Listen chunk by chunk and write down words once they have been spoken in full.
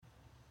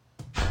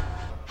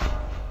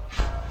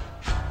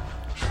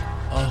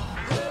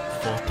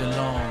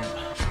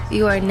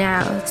You are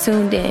now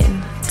tuned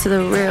in to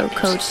the real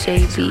Coach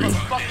JB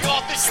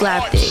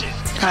Slapdick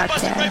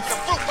Podcast.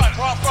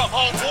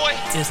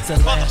 It's the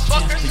last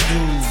chance for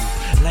you,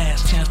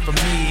 last chance for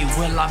me.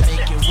 Will I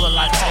make it? Will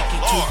I take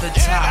it to the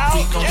top?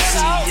 We gon'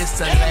 see. It's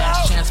the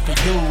last chance for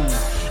you,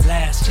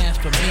 last chance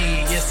for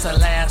me. It's the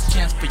last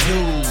chance for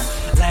you,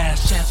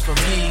 last chance for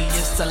me.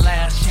 It's the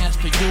last chance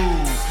for you,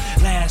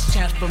 last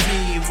chance for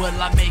me.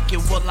 Will I make it?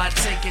 Will I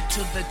take it to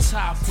the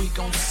top? We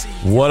gon' see.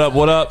 What up,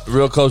 what up?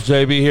 Real Coach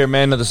JB here,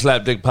 man, of the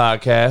Slapdick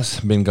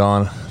Podcast. Been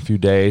gone a few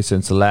days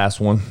since the last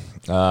one.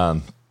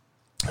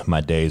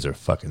 My days are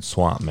fucking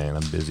swamped, man.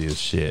 I'm busy as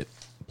shit.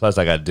 Plus,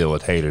 I got to deal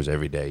with haters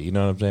every day. You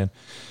know what I'm saying?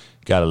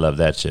 Gotta love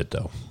that shit,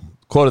 though.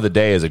 Quote of the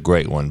day is a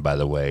great one, by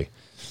the way.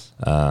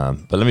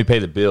 But let me pay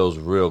the bills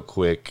real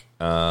quick.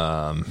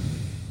 Yeah,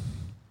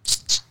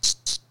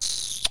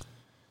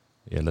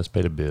 let's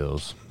pay the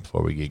bills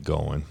before we get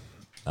going.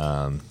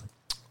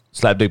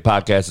 Slapdick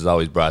Podcast is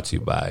always brought to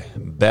you by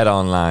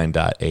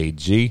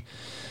betonline.ag,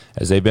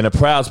 as they've been a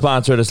proud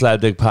sponsor of the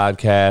Slapdick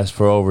Podcast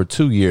for over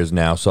 2 years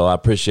now, so I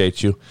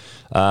appreciate you.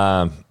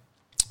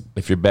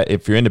 If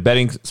you're into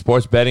betting,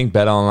 sports betting,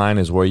 BetOnline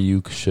is where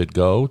you should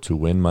go to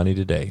win money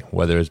today.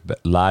 Whether it's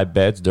live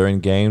bets during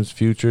games,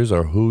 futures,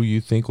 or who you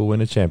think will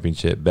win a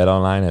championship,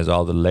 BetOnline has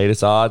all the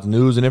latest odds,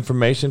 news, and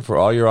information for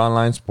all your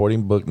online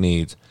sporting book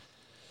needs.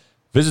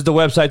 Visit the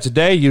website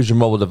today, use your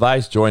mobile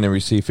device, join and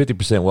receive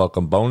 50%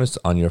 welcome bonus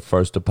on your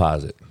first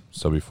deposit.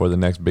 So before the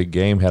next big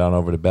game, head on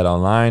over to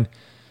BetOnline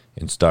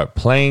and start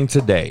playing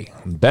today.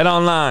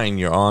 BetOnline,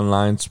 your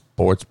online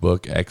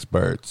sportsbook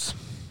experts.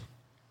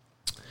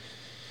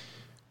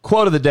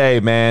 Quote of the day,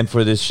 man,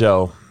 for this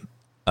show.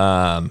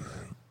 First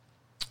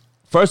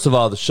of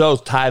all, the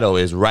show's title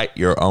is Write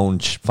Your Own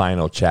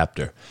Final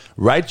Chapter.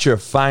 Write your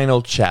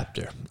final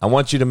chapter. I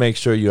want you to make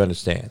sure you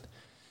understand.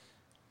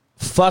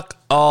 Fuck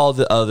all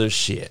the other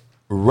shit.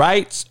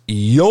 Write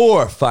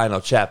your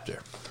final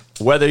chapter.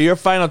 Whether your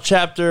final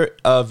chapter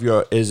of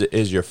your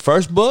is your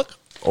first book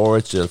or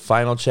it's your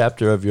final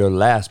chapter of your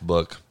last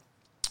book,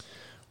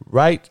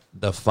 write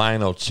the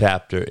final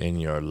chapter in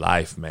your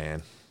life,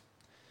 man.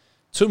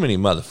 Too many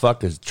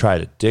motherfuckers try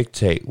to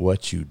dictate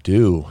what you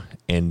do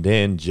and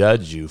then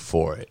judge you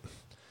for it.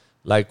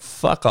 Like,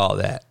 fuck all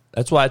that.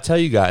 That's why I tell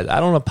you guys, I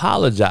don't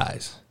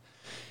apologize.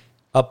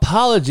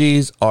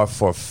 Apologies are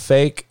for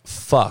fake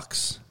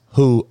fucks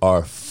who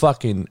are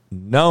fucking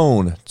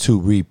known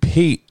to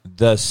repeat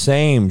the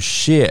same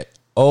shit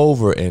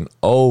over and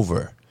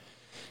over.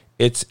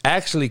 It's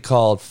actually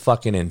called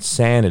fucking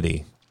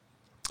insanity.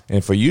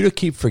 And for you to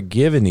keep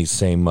forgiving these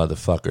same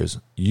motherfuckers,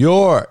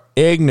 you're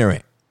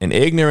ignorant. And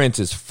ignorance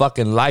is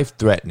fucking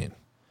life-threatening.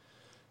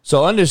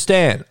 So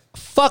understand,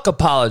 fuck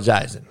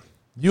apologizing.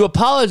 You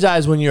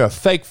apologize when you're a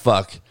fake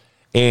fuck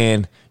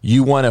and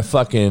you want a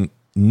fucking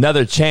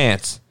another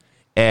chance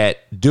at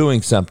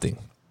doing something.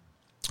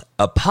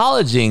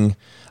 Apologizing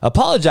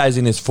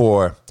is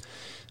for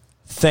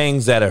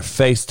things that are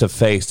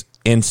face-to-face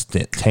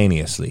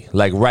instantaneously.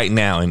 Like right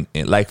now. And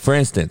like, for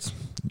instance,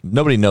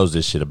 nobody knows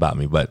this shit about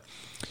me, but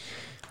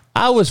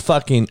I was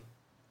fucking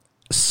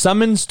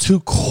summoned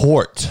to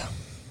court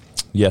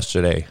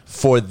yesterday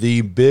for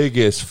the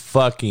biggest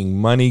fucking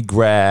money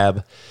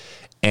grab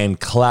and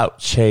clout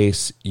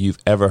chase you've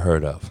ever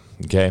heard of.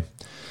 Okay.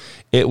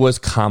 It was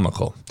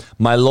comical.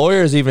 My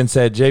lawyers even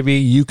said,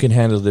 JB, you can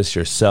handle this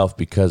yourself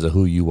because of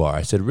who you are.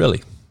 I said,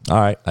 really? All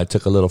right. I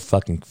took a little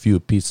fucking few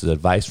pieces of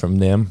advice from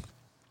them.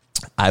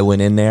 I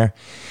went in there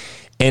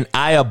and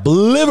I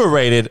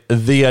obliterated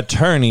the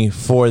attorney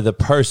for the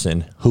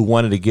person who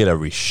wanted to get a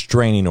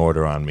restraining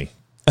order on me.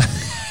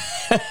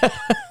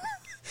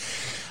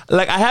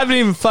 Like, I haven't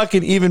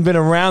even been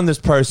around this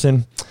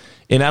person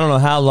in I don't know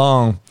how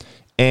long,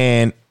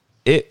 and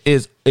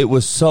it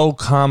was so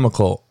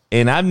comical.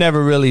 And I've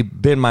never really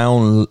been my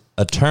own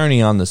attorney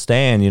on the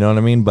stand, you know what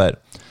I mean?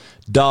 But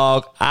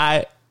dog,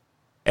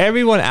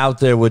 everyone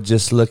out there would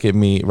just look at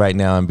me right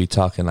now and be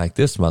talking like,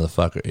 this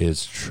motherfucker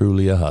is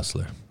truly a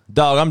hustler.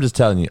 Dog, I'm just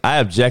telling you, I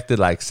objected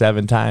like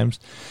 7 times.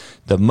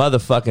 The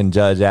motherfucking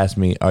judge asked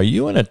me, are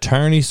you an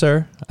attorney,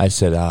 sir? I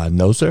said,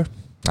 no, sir.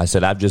 I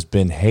said, I've just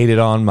been hated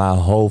on my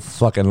whole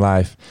fucking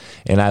life,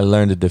 and I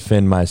learned to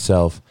defend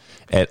myself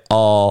at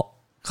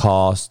all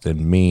costs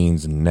and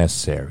means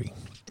necessary.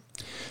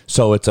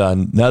 So it's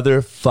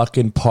another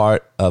fucking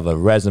part of a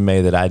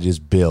resume that I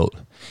just built.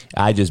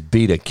 I just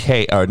beat a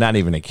case, or not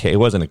even a case. It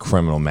wasn't a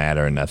criminal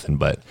matter or nothing,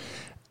 but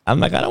I'm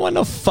like, I don't want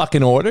no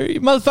fucking order.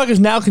 You motherfuckers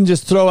now can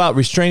just throw out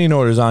restraining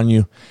orders on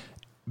you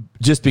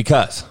just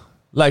because.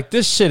 Like,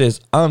 this shit is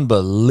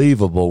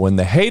unbelievable. When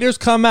the haters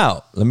come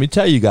out, let me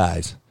tell you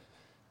guys,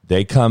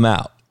 they come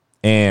out,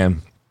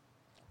 and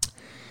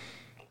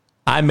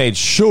I made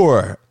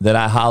sure that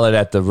I hollered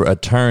at the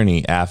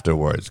attorney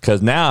afterwards,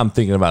 because now I'm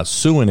thinking about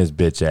suing his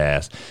bitch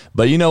ass.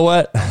 But you know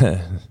what?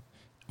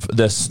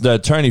 The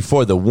attorney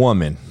for the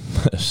woman.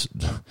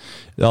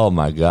 Oh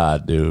my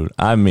God, dude.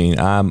 I mean,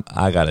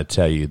 I got to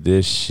tell you,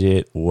 this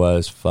shit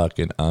was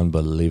fucking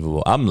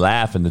unbelievable. I'm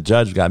laughing. The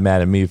judge got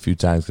mad at me a few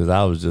times because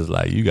I was just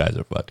like, you guys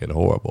are fucking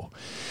horrible.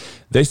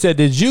 They said,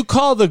 did you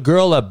call the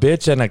girl a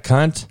bitch and a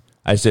cunt?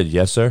 I said,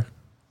 yes, sir.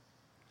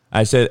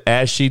 I said,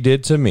 as she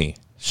did to me.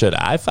 Should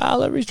I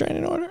file a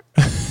restraining order?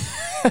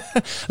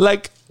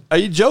 Like, are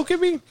you joking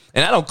me?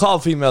 And I don't call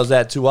females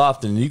that too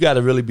often. You got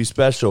to really be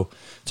special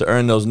to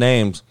earn those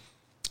names.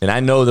 And I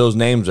know those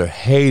names are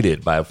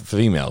hated by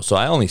females. So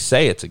I only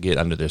say it to get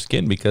under their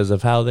skin because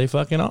of how they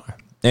fucking are.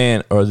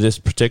 Or this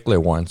particular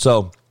one.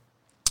 So,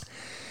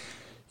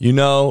 you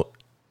know,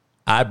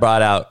 I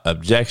brought out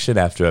objection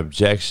after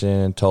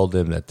objection, told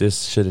them that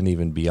this shouldn't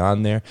even be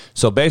on there.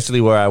 So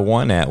basically where I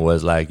won at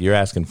was like, you're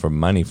asking for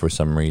money for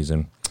some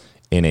reason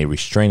in a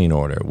restraining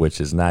order, which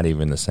is not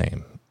even the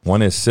same.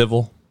 One is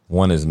civil,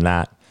 one is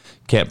not.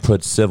 Can't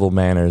put civil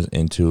matters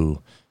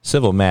into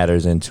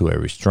a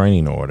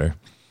restraining order.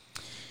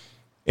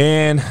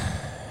 And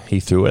he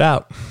threw it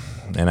out.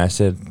 And I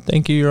said,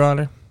 thank you, Your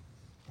Honor.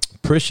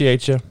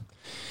 Appreciate you.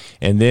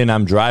 And then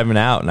I'm driving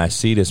out and I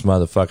see this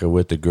motherfucker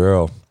with the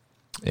girl.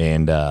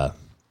 And I'm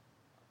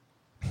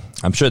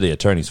sure the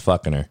attorney's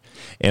fucking her.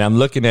 And I'm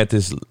looking at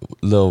this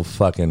little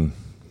fucking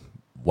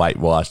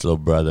whitewashed little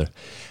brother.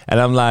 And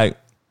I'm like,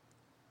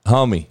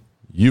 homie,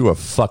 you are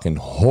fucking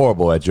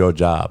horrible at your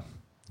job.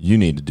 You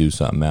need to do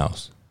something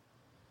else.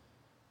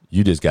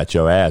 You just got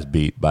your ass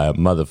beat by a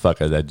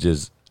motherfucker that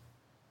just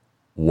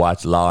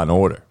watched Law and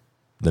Order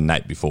the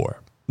night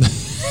before.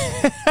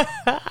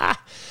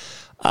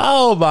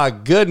 Oh, my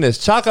goodness.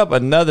 Chalk up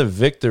another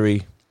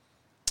victory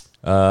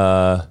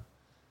for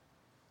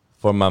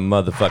my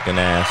motherfucking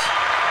ass.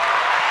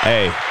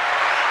 Hey,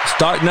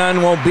 start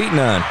none, won't beat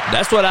none.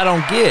 That's what I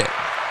don't get.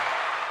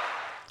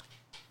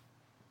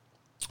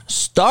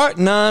 Start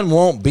none,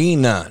 won't be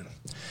none.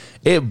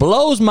 It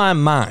blows my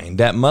mind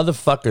that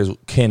motherfuckers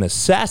can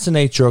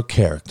assassinate your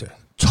character,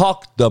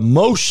 talk the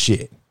most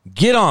shit,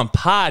 get on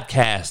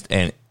podcast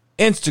and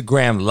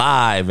Instagram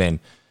Live and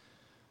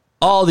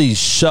all these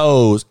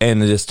shows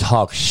and just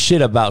talk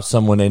shit about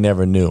someone they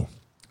never knew.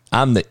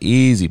 I'm the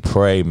easy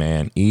prey,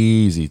 man.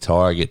 Easy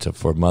target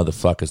for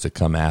motherfuckers to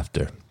come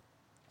after.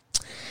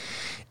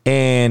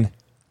 And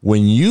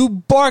when you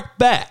bark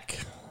back,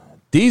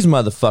 these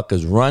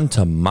motherfuckers run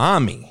to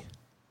mommy.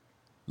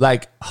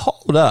 Like,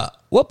 hold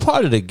up. What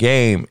part of the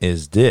game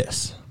is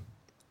this?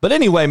 But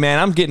anyway, man,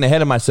 I'm getting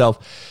ahead of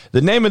myself.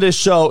 The name of this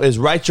show is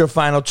Write Your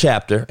Final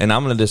Chapter, and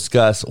I'm going to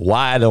discuss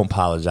why I don't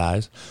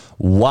apologize,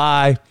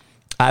 why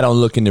I don't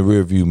look in the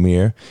rearview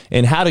mirror,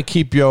 and how to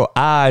keep your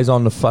eyes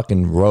on the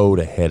fucking road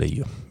ahead of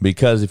you.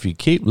 Because if you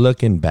keep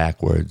looking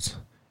backwards,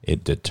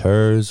 it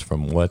deters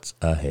from what's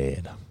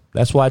ahead.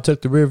 That's why I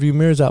took the rearview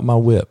mirrors out my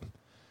whip.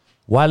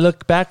 Why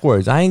look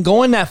backwards? I ain't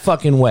going that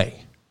fucking way.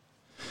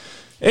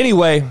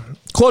 Anyway,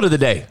 quote of the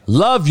day.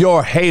 Love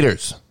your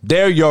haters.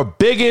 They're your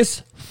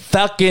biggest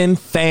fucking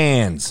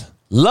fans.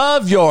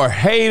 Love your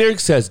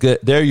haters because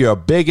they're your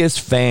biggest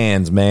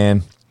fans,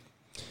 man.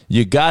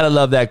 You gotta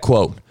love that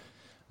quote.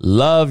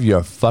 Love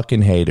your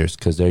fucking haters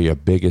because they're your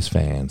biggest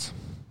fans.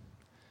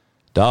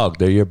 Dog,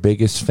 they're your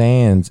biggest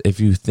fans. If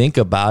you think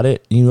about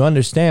it, you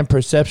understand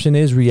perception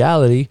is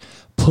reality.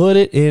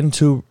 Put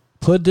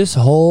this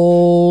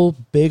whole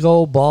big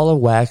old ball of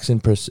wax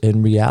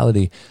in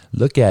reality.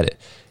 Look at it.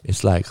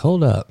 It's like,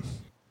 hold up.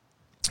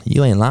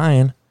 You ain't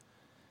lying.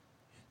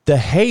 The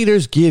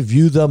haters give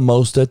you the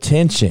most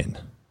attention.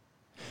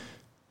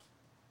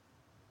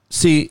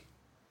 See,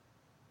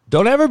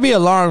 don't ever be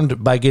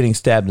alarmed by getting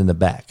stabbed in the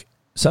back.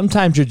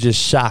 Sometimes you're just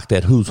shocked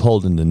at who's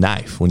holding the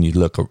knife when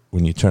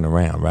you turn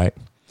around, right?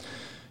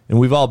 And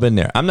we've all been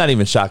there. I'm not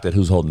even shocked at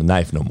who's holding the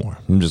knife no more.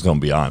 I'm just going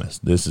to be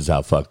honest. This is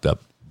how fucked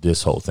up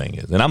this whole thing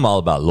is. And I'm all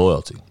about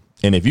loyalty.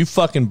 And if you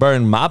fucking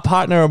burn my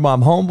partner or my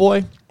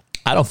homeboy,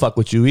 I don't fuck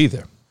with you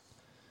either.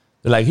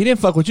 They're like, he didn't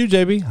fuck with you,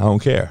 JB. I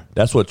don't care.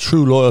 That's what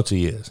true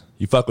loyalty is.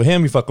 You fuck with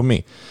him, you fuck with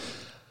me.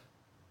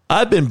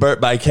 I've been burnt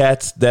by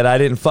cats that I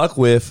didn't fuck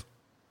with.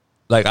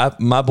 Like,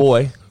 my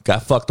boy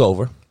got fucked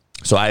over.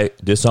 So I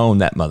disowned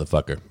that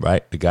motherfucker,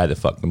 right? The guy that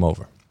fucked him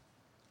over.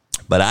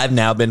 But I've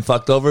now been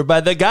fucked over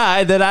by the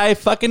guy that I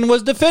fucking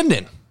was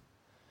defending.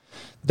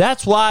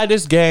 That's why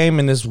this game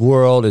in this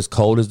world is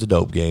cold as the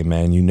dope game,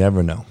 man. You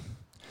never know.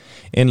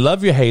 And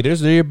love your haters.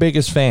 They're your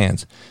biggest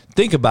fans.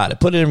 Think about it.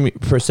 Put it in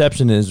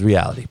perception is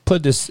reality.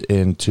 Put this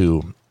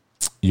into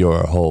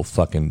your whole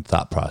fucking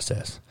thought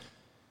process.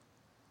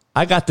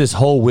 I got this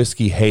whole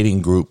whiskey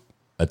hating group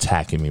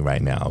attacking me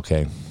right now,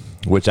 okay?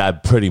 Which I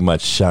pretty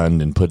much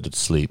shunned and put to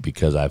sleep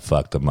because I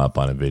fucked them up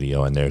on a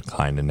video and they're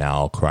kind of now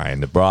all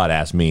crying. The broad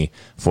asked me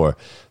for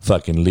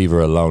fucking leave her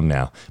alone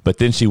now. But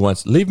then she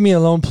wants, leave me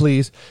alone,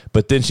 please.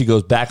 But then she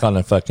goes back on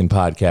the fucking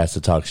podcast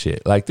to talk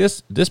shit. Like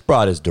this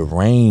broad is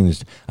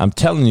deranged. I'm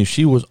telling you,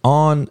 she was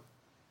on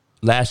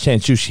Last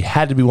Chance U. She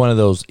had to be one of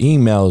those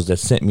emails that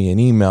sent me an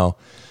email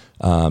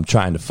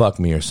trying to fuck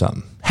me or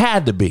something.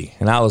 Had to be.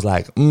 And I was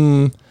like,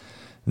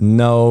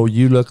 no,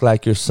 you look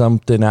like you're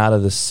something out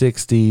of the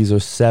 60s or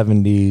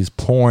 70s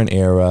porn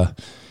era,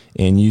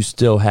 and you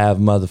still have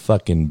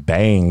motherfucking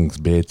bangs,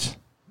 bitch.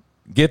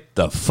 Get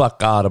the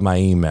fuck out of my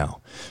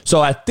email.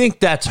 So I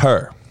think that's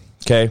her,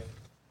 okay?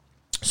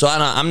 So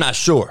I'm not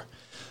sure.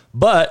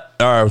 But,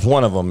 or it was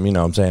one of them, you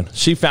know what I'm saying?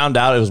 She found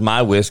out it was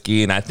my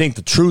whiskey, and I think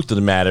the truth of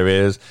the matter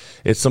is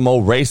it's some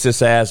old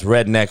racist-ass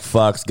redneck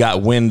fucks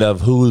got wind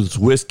of whose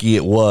whiskey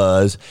it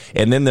was,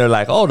 and then they're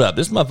like, hold up,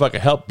 this motherfucker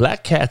helped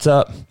black cats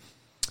up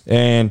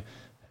and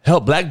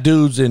helped black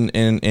dudes and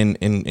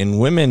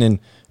women,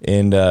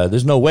 and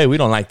there's no way we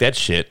don't like that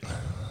shit.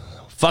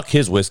 Fuck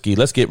his whiskey.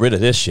 Let's get rid of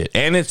this shit.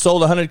 And it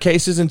sold 100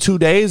 cases in 2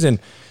 days, and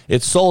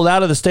it's sold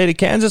out of the state of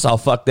Kansas. Oh,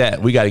 fuck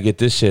that. We got to get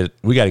this shit.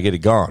 We got to get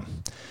it gone.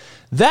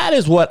 That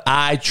is what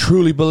I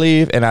truly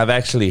believe, and I've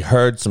actually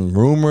heard some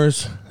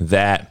rumors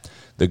that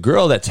the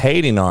girl that's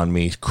hating on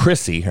me,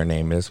 Chrissy, her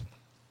name is,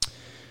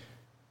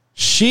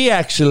 she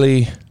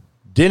actually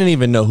didn't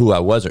even know who I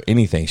was or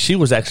anything. She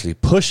was actually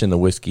pushing the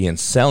whiskey and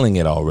selling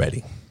it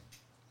already.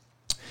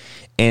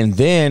 And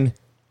then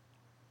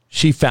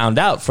she found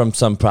out from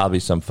probably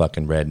some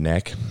fucking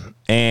redneck,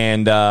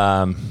 and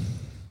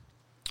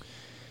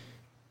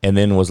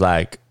then was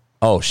like,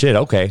 oh, shit,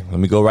 okay, let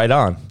me go right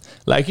on.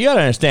 Like, you got to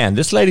understand,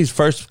 this lady's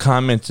first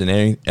comments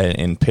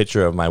and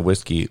picture of my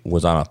whiskey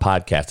was on a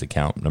podcast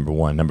account, number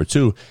one. Number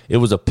two, it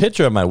was a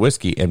picture of my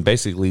whiskey and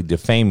basically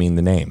defaming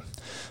the name.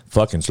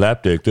 Fucking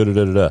slapdick,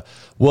 da-da-da-da-da.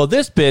 Well,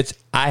 this bitch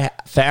I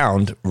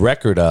found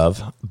record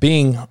of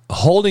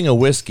holding a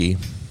whiskey,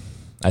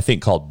 I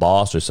think called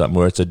Boss or something,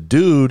 where it's a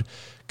dude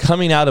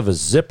coming out of a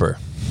zipper.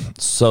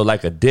 So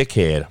like a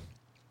dickhead.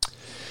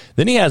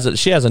 Then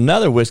she has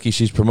another whiskey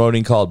she's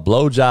promoting called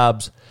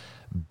Blowjobs,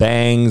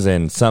 Bangs,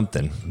 and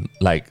something.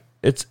 Like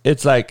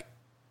it's like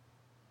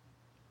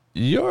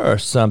you're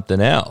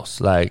something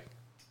else. Like,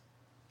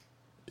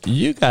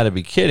 you got to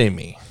be kidding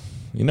me.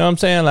 You know what I'm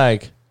saying?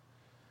 Like,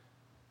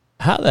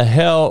 how the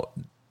hell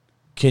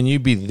can you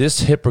be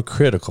this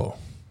hypocritical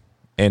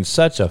and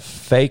such a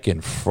fake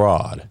and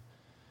fraud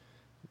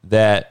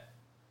that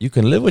you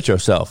can live with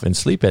yourself and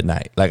sleep at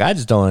night? Like, I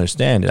just don't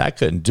understand it. I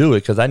couldn't do it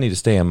because I need to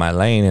stay in my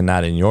lane and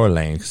not in your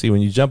lane. See,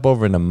 when you jump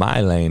over into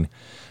my lane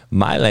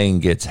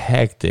gets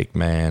hectic,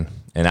 man,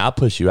 and I'll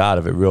push you out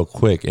of it real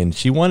quick. And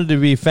she wanted to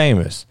be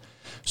famous,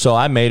 so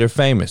I made her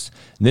famous.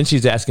 And then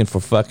she's asking for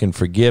fucking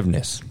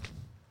forgiveness.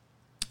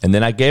 And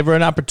then I gave her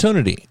an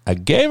opportunity.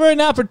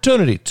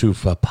 To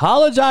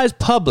apologize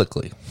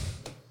publicly.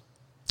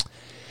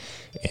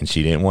 And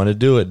she didn't want to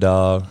do it,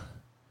 dog.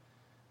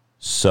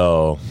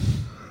 So,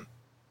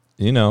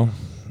 you know,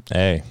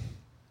 hey,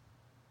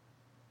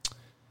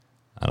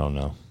 I don't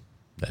know.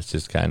 That's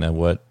just kind of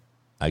what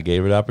I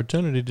gave her the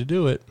opportunity to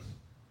do it.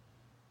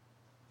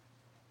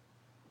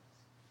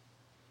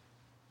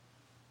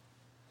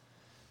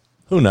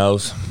 Who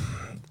knows?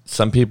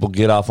 Some people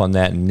get off on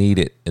that and need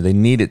it. They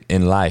need it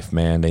in life,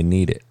 man. They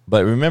need it.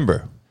 But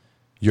remember,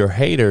 your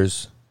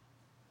haters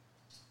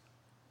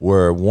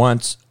were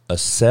once a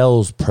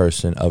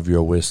salesperson of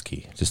your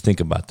whiskey. Just think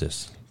about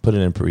this. Put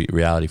it in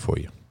reality for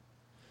you.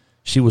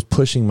 She was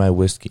pushing my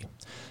whiskey.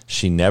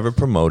 She never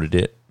promoted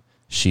it.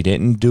 She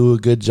didn't do a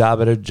good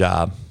job at her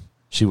job.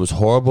 She was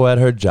horrible at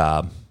her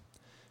job.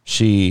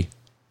 She,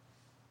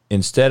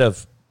 instead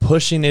of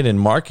pushing it and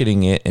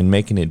marketing it and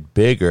making it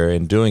bigger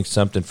and doing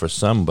something for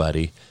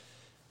somebody,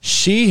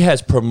 she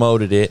has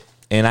promoted it,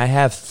 and I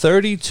have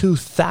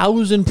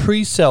 32,000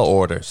 pre-sale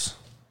orders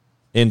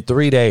in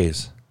 3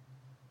 days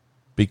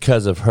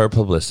because of her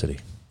publicity.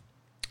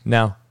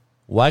 Now,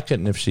 why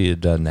couldn't if she had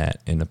done that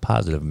in a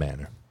positive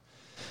manner?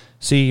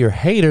 See, your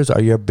haters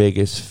are your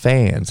biggest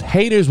fans.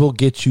 Haters will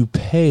get you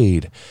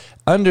paid.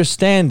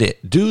 Understand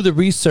it. Do the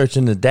research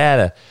and the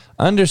data.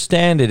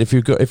 Understand it. If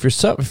you're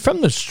from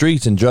the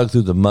streets and drug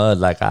through the mud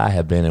like I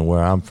have been and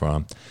where I'm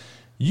from,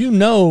 you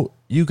know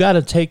you got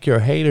to take your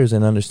haters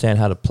and understand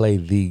how to play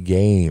the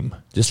game.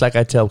 Just like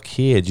I tell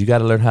kids, you got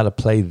to learn how to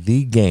play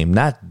the game,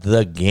 not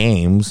the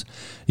games.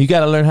 You got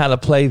to learn how to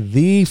play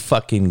the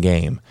fucking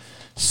game.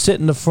 Sit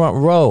in the front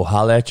row.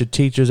 Holler at your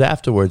teachers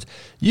afterwards.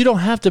 You don't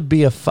have to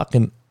be a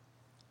fucking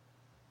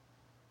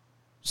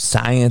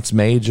science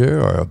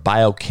major or a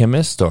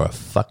biochemist or a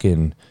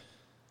fucking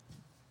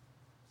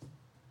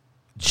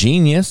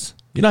genius.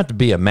 You don't have to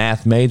be a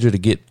math major to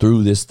get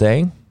through this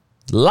thing.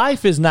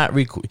 Life is not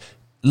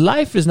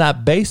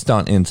based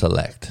on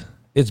intellect.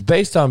 It's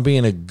based on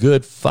being a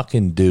good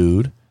fucking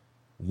dude,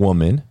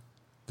 woman,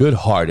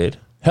 good-hearted,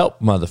 help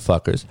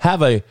motherfuckers,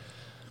 have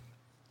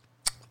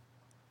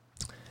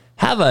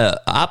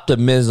a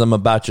optimism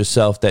about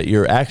yourself that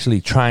you're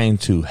actually trying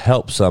to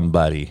help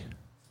somebody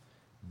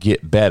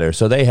get better,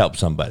 so they help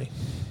somebody.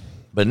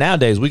 But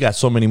nowadays, we got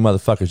so many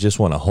motherfuckers just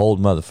want to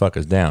hold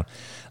motherfuckers down.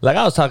 Like,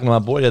 I was talking to my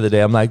boy the other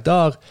day. I'm like,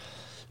 dog,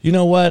 you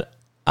know what?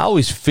 I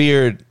don't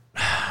fear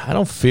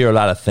a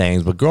lot of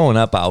things, but growing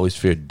up, I always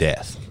feared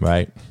death,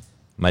 right?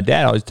 My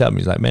dad always tells me,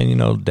 he's like, man, you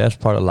know, death's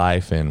part of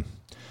life, and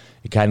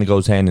it kind of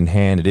goes hand in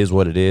hand. It is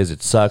what it is.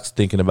 It sucks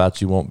thinking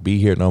about you won't be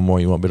here no more.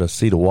 You won't be able to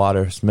see the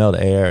water, smell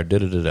the air,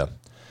 da-da-da-da.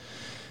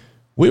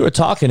 We were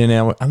talking,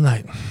 and I'm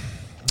like,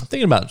 I'm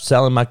thinking about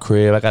selling my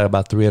crib. I got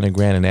about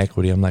 $300,000 in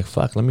equity. I'm like,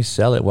 fuck, let me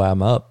sell it while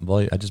I'm up.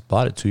 Boy, I just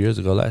bought it 2 years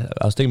ago.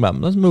 I was thinking about,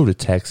 let's move to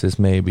Texas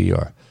maybe,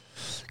 or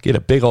get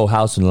a big old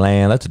house and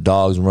land, let the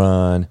dogs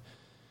run.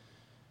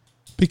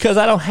 Because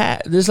I don't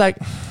have, there's like,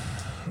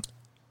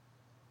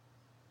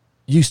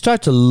 you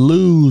start to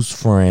lose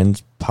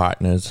friends,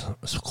 partners,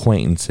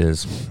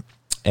 acquaintances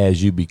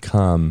as you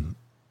become,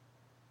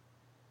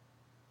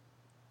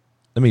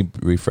 let me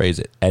rephrase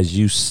it, as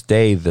you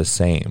stay the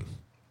same.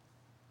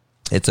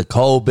 It's a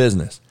cold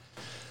business.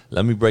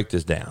 Let me break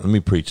this down. Let me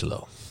preach a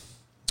little.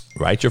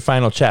 Write your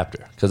final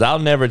chapter, because I'll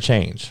never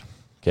change,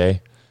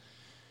 okay?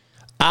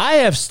 I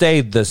have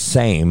stayed the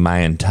same my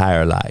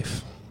entire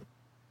life.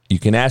 You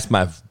can ask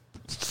my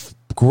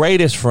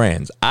greatest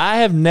friends. I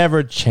have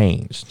never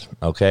changed,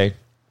 okay?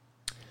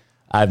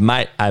 I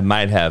might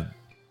have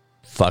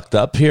fucked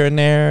up here and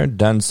there,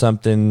 done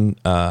something,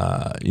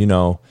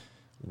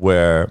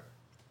 where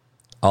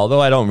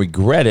although I don't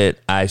regret it,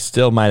 I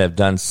still might have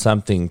done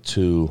something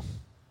to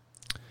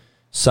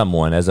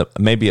someone as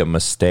maybe a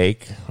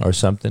mistake or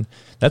something.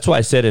 That's why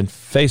I said in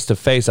Face to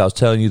Face, I was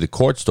telling you the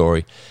court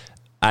story.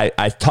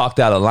 I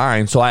talked out of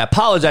line, so I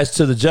apologized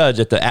to the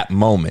judge at the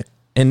moment.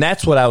 And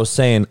that's what I was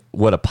saying,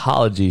 what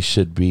apology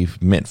should be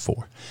meant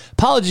for.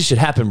 Apology should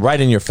happen right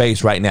in your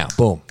face right now.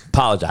 Boom.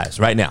 Apologize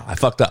right now. I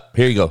fucked up.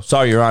 Here you go.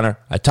 Sorry, Your Honor.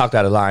 I talked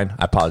out of line.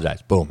 I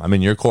apologize. Boom. I'm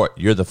in your court.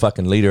 You're the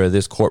fucking leader of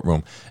this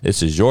courtroom.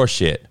 This is your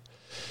shit.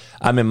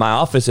 I'm in my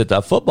office at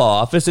the football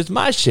office. It's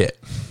my shit.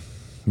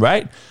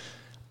 Right?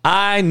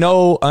 I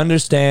know,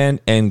 understand,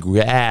 and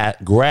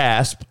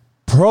grasp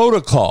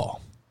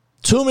protocol.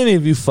 Too many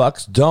of you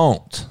fucks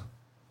don't.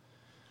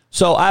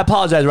 So I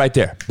apologize right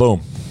there.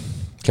 Boom.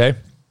 Okay?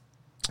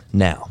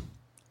 Now,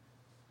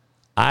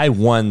 I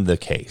won the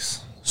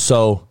case.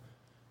 So,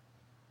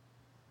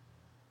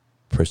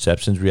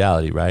 perception's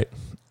reality, right?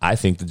 I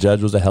think the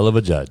judge was a hell of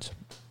a judge.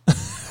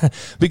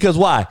 Because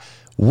why?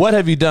 What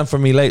have you done for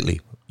me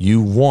lately?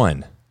 You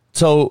won.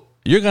 So,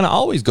 you're going to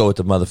always go with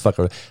the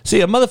motherfucker.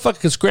 See, a motherfucker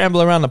can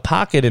scramble around the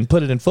pocket and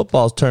put it in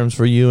football's terms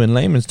for you, in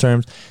layman's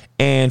terms,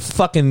 and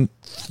fucking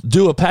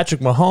do a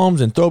Patrick Mahomes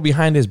and throw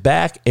behind his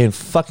back, and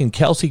fucking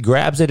Kelsey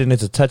grabs it and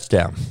it's a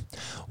touchdown.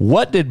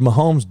 What did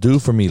Mahomes do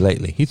for me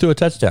lately? He threw a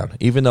touchdown,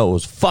 even though it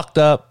was fucked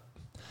up.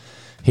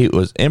 He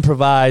was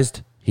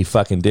improvised. He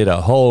fucking did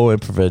a whole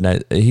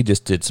improvisation. He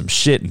just did some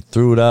shit and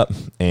threw it up.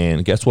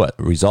 And guess what?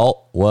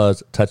 Result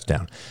was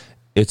touchdown.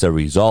 It's a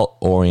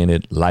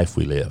result-oriented life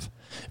we live.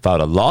 If I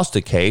would have lost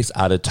the case,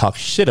 I'd have talked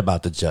shit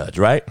about the judge,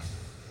 right?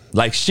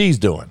 Like she's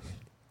doing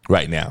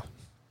right now.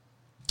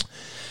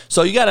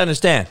 So you got to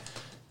understand,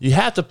 you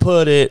have to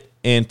put it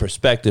in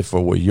perspective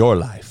for your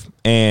life.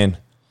 And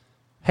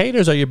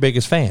haters are your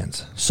biggest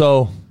fans.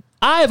 So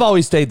I've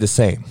always stayed the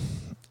same.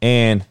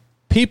 And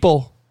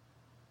people,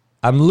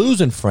 I'm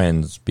losing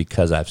friends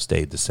because I've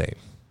stayed the same.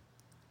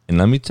 And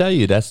let me tell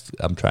you,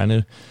 I'm trying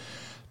to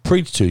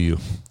preach to you.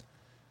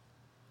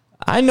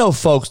 I know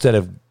folks that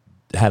have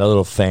had a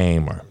little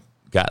fame or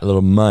got a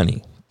little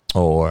money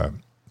or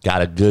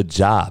got a good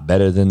job,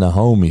 better than the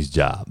homie's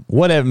job,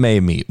 whatever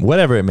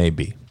it may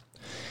be.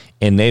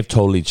 And they've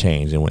totally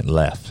changed and went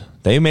left.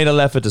 They made a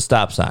left at the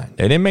stop sign.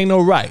 They didn't make no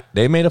right.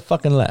 They made a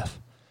fucking left.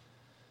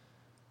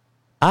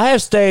 I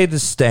have stayed the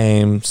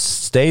same,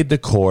 stayed the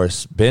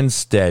course, been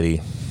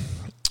steady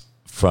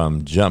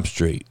from Jump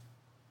Street.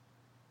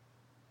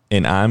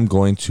 And I'm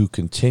going to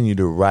continue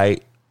to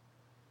write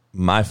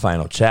my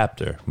final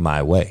chapter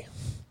my way.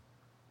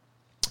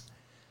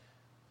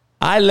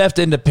 I left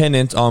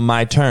independence on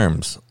my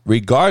terms,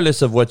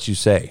 regardless of what you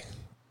say.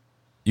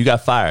 You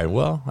got fired.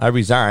 Well, I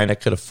resigned. I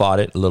could have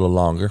fought it a little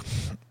longer.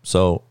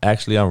 So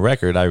actually on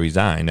record, I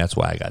resigned. That's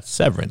why I got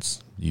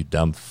severance. You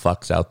dumb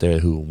fucks out there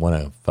who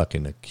want to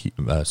fucking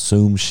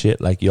assume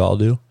shit like y'all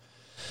do.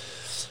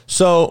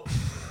 So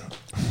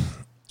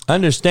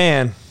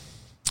understand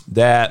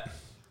that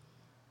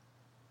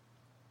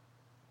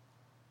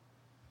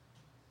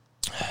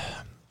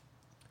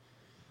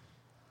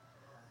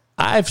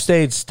I've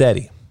stayed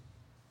steady.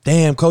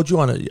 Damn, Coach, you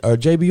on or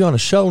JB, you on a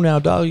show now,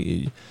 dog.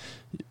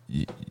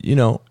 You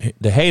know,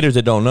 the haters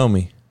that don't know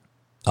me,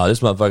 oh,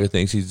 this motherfucker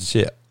thinks he's the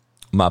shit.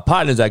 My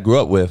partners I grew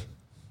up with,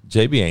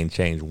 JB ain't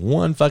changed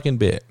one fucking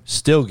bit.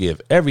 Still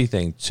give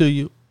everything to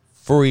you,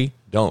 free,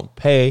 don't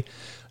pay.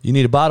 You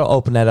need a bottle,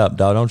 open that up,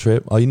 dog. Don't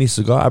trip. Oh, you need a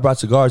cigar? I brought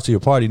cigars to your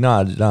party.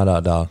 Nah,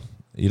 dog.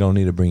 You don't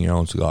need to bring your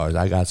own cigars.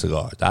 I got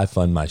cigars. I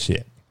fund my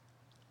shit.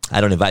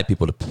 I don't invite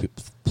people to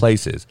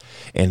places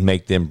and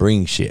make them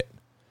bring shit.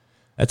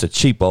 That's a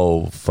cheap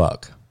old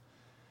fuck.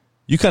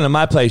 You come to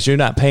my place, you're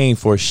not paying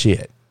for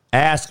shit.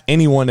 Ask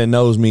anyone that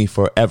knows me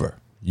forever.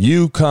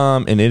 You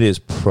come and it is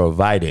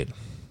provided.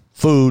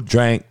 Food,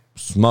 drink,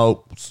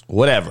 smoke,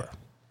 whatever.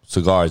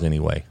 Cigars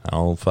anyway. I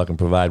don't fucking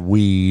provide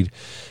weed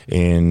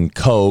and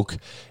coke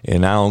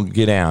and I don't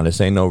get down.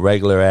 This ain't no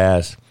regular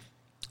ass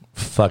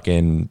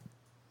fucking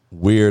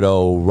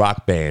weirdo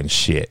rock band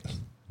shit.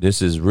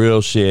 This is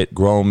real shit,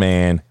 grown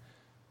man,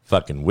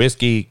 fucking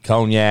whiskey,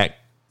 cognac,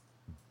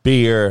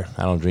 beer.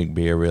 I don't drink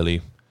beer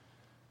really.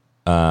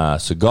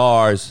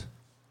 Cigars,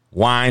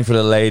 wine for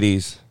the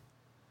ladies.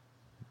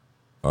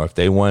 Or if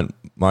they want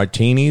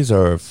martinis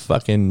or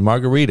fucking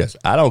margaritas.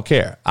 I don't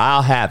care.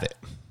 I'll have it.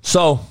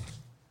 So,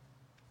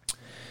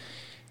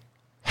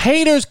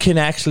 haters can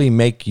actually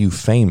make you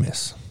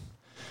famous.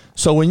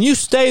 So when you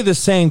stay the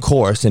same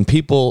course and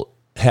people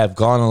have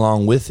gone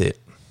along with it,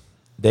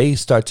 they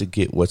start to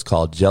get what's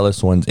called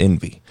jealous one's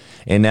envy.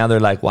 And now they're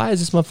like, why is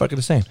this motherfucker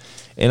the same?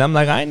 And I'm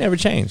like, I ain't never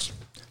changed.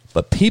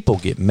 But people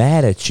get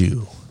mad at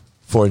you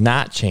for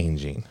not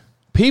changing.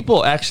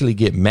 People actually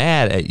get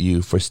mad at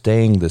you for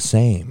staying the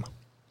same.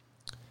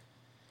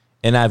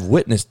 And I've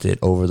witnessed it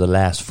over the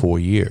last 4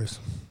 years.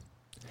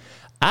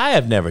 I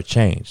have never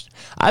changed.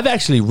 I've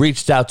actually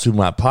reached out to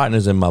my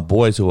partners and my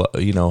boys who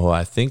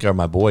I think are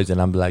my boys, and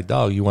I'm like,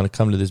 dog, you want to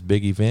come to this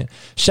big event?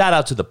 Shout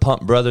out to the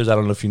Pump brothers. I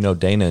don't know if you know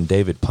Dana and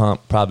David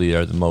Pump. Probably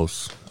are the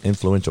most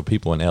influential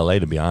people in LA,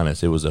 to be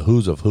honest. It was a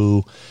who's of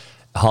who,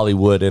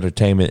 Hollywood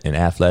entertainment and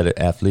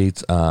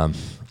athletes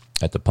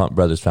at the Pump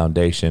Brothers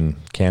Foundation,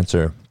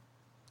 Cancer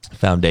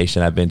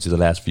Foundation I've been to the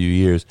last few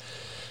years.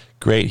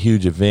 Great,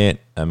 huge event.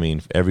 I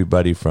mean,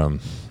 everybody from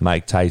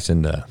Mike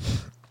Tyson to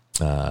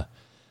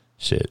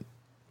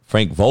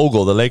Frank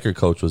Vogel, the Laker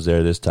coach, was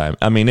there this time.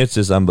 I mean, it's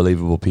just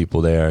unbelievable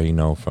people there,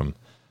 from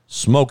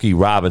Smokey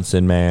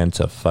Robinson, man,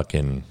 to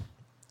fucking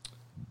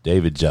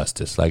David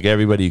Justice. Like,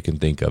 everybody you can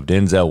think of.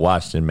 Denzel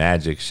Washington,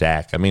 Magic,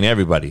 Shaq. I mean,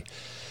 everybody.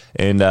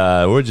 And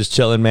we're just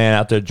chilling, man,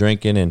 out there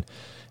drinking. And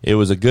it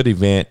was a good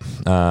event,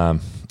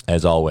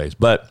 as always.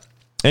 But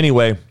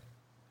anyway,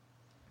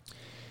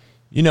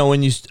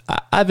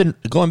 I've been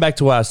going back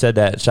to why I said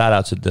that, shout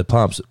out to the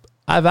Pumps.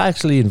 I've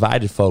actually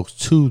invited folks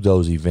to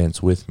those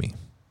events with me.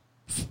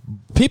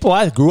 People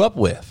I grew up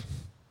with.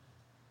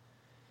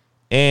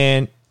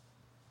 And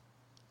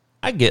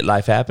I get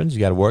life happens.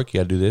 You got to work. You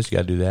got to do this. You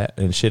got to do that.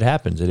 And shit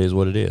happens. It is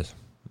what it is.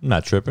 I'm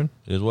not tripping.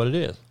 It is what it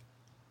is.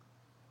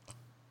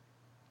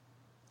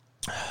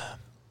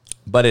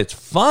 But it's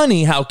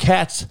funny how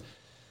cats...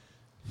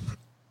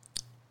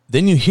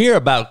 Then you hear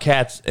about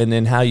cats and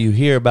then how you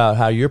hear about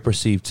how you're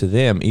perceived to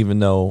them, even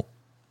though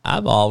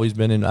I've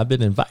been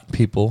inviting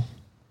people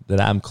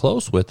that I'm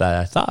close with, that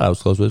I thought I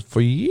was close with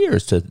for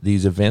years, to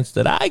these events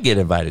that I get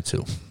invited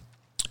to.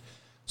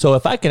 So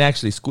if I can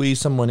actually squeeze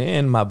someone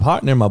in, my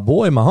partner, my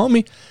boy, my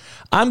homie,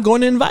 I'm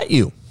going to invite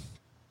you.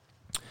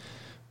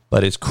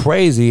 But it's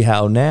crazy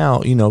how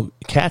now,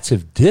 cats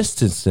have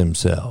distanced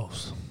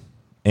themselves.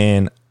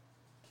 And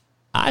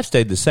I've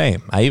stayed the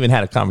same. I even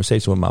had a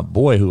conversation with my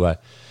boy who I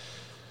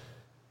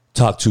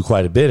talked to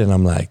quite a bit, and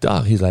I'm like,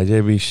 dog, he's like,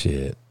 every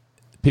shit.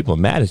 People are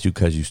mad at you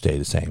because you stay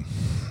the same.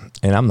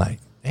 And I'm like,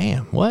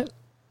 damn, what?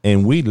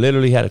 And we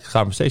literally had a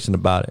conversation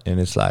about it, and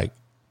it's like,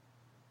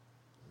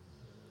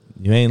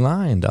 you ain't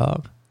lying,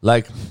 dog.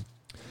 Like,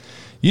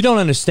 you don't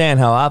understand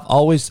how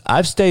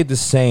I've stayed the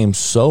same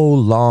so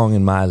long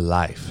in my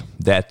life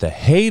that the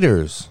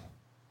haters,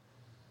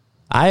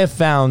 I have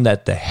found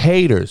that the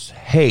haters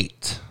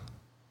hate.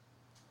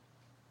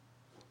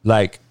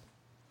 Like,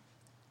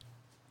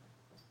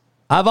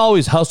 I've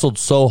always hustled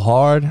so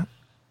hard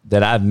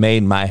that I've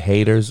made my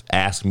haters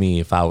ask me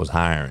if I was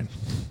hiring.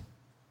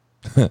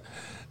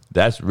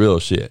 That's real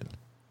shit.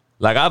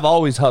 Like, I've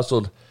always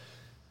hustled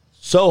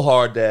so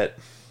hard that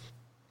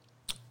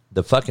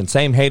the fucking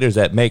same haters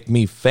that make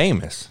me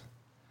famous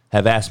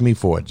have asked me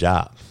for a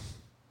job.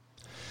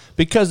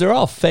 Because they're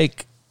all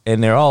fake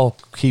and they're all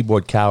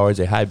keyboard cowards.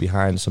 They hide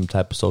behind some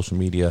type of social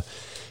media.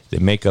 They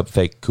make up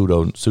fake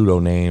pseudo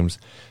names.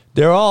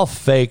 They're all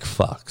fake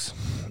fucks.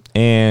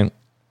 And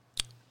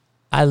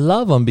I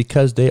love them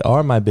because they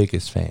are my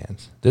biggest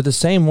fans. They're the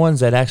same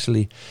ones that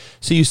actually...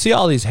 See, you see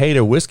all these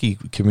hater whiskey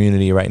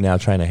community right now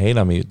trying to hate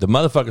on me. The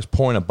motherfucker's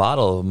pouring a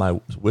bottle of my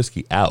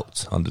whiskey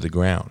out onto the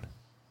ground.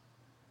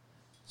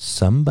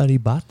 Somebody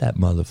bought that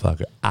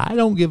motherfucker. I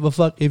don't give a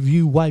fuck if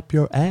you wipe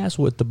your ass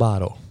with the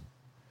bottle.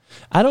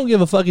 I don't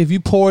give a fuck if you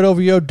pour it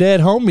over your dead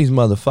homies,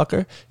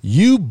 motherfucker.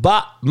 You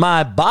bought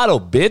my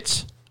bottle,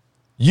 bitch.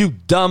 You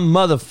dumb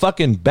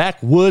motherfucking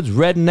backwoods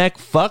redneck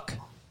fuck.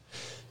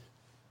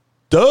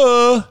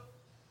 Duh.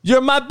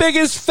 You're my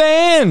biggest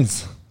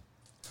fans.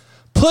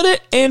 Put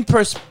it in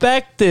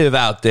perspective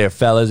out there,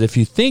 fellas. If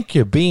you think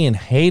you're being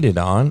hated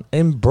on,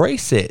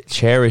 embrace it,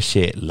 cherish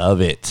it, love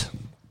it.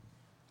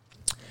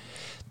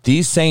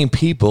 These same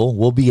people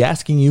will be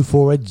asking you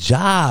for a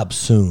job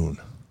soon.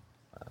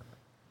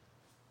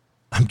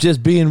 I'm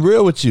just being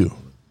real with you.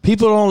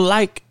 People don't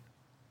like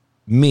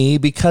me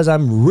because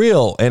I'm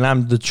real and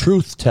I'm the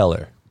truth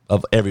teller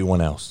of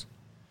everyone else.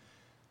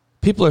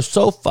 People are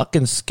so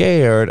fucking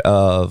scared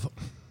of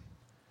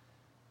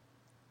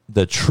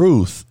the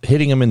truth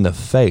hitting them in the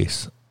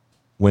face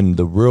when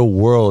the real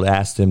world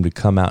asks them to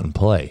come out and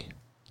play,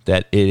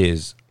 that it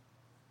is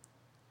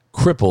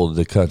crippled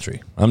the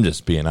country. I'm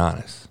just being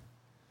honest.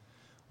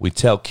 We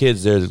tell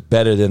kids they're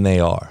better than they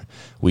are.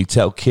 We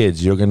tell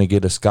kids you're going to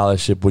get a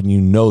scholarship when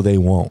you know they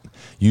won't.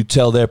 You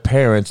tell their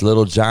parents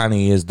little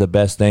Johnny is the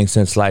best thing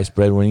since sliced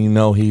bread when you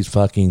know he's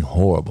fucking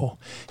horrible.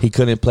 He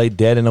couldn't play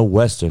dead in a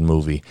Western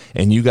movie.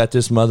 And you got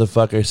this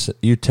motherfucker,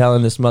 you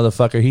telling this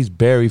motherfucker he's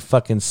Barry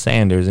fucking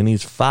Sanders and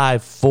he's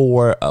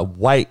 5'4", a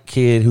white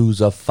kid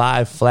who's a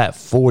 5 flat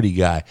 40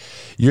 guy.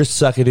 You're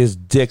sucking his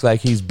dick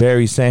like he's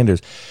Barry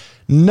Sanders.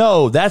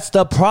 No, that's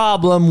the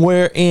problem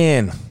we're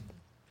in.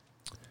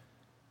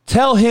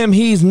 Tell him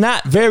he's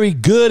not very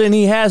good and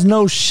he has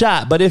no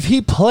shot. But if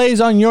he plays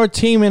on your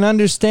team and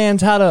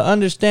understands how to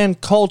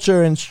understand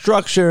culture and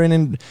structure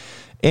and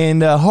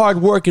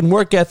hard work and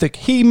work ethic,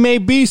 he may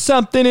be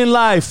something in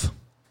life.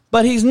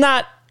 But he's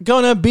not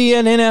going to be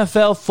an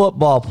NFL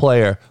football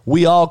player.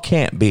 We all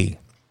can't be.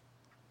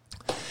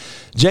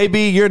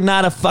 JB, you're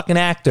not a fucking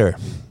actor.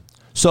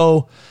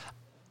 So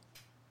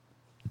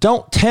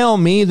don't tell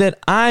me that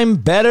I'm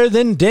better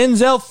than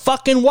Denzel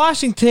fucking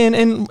Washington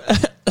and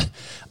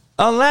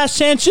on Last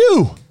Chance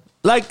U.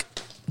 Like,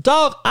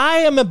 dog, I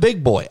am a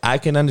big boy. I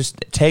can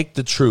take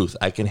the truth.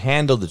 I can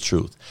handle the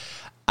truth.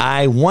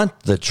 I want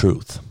the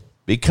truth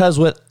because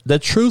the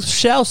truth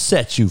shall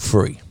set you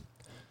free.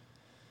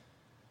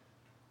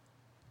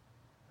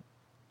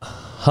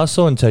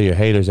 Hustle until your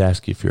haters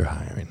ask you if you're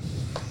hiring.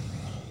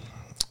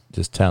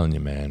 Just telling you,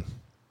 man.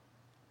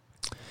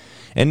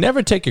 And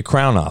never take your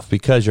crown off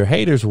because your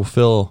haters will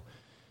feel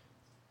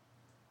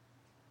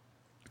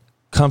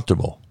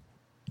comfortable.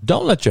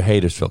 Don't let your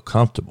haters feel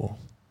comfortable.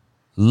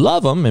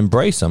 Love them,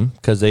 embrace them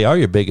because they are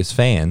your biggest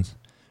fans.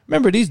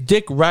 Remember, these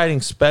dick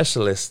riding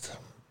specialists,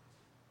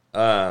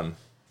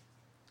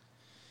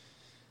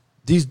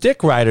 these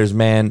dick riders,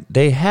 man,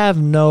 they have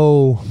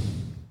no...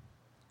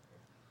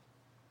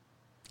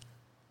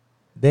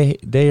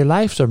 Their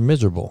lives are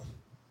miserable.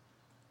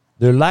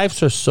 Their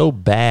lives are so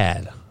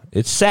bad.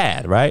 It's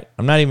sad, right?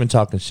 I'm not even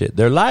talking shit.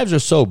 Their lives are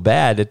so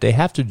bad that they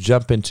have to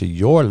jump into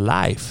your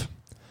life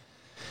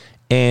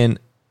and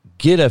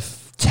get a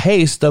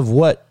taste of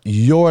what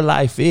your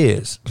life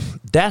is.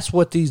 That's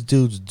what these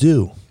dudes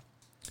do.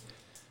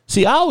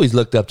 See, I always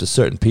looked up to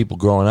certain people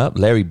growing up.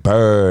 Larry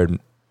Bird,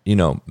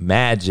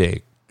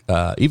 Magic.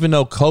 Even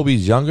though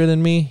Kobe's younger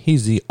than me,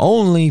 he's the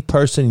only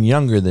person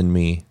younger than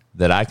me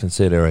that I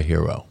consider a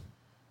hero.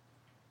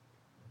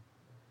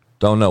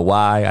 Don't know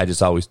why. I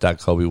just always thought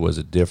Kobe was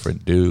a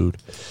different dude.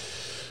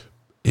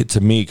 To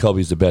me,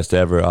 Kobe's the best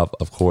ever.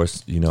 Of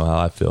course, you know how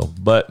I feel.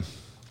 But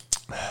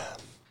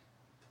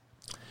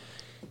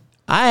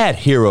I had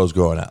heroes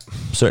growing up,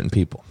 certain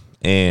people.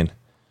 And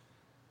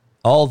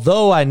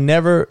although I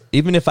never,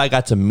 even if I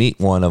got to meet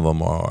one of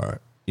them or,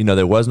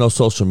 there was no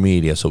social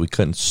media, so we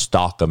couldn't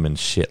stalk them and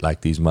shit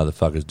like these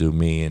motherfuckers do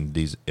me. And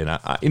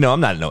I'm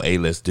not no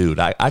A-list dude.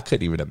 I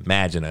couldn't even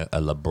imagine a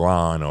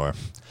LeBron or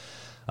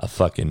a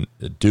fucking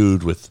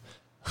dude with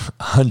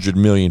 100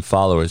 million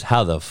followers,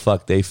 how the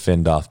fuck they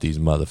fend off these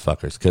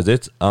motherfuckers, because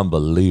it's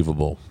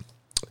unbelievable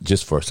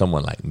just for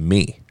someone like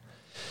me.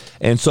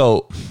 And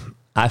so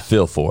I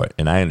feel for it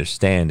and I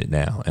understand it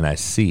now and I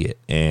see it.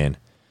 And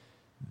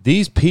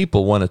these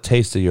people want a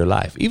taste of your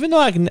life. Even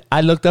though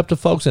I looked up to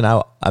folks and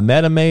I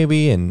met them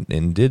maybe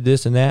and did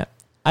this and that,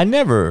 I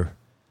never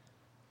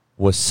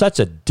was such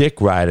a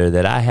dick rider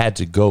that I had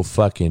to go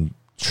fucking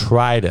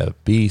try to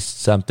be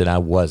something I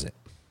wasn't.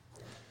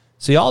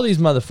 See, all these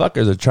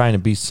motherfuckers are trying to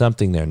be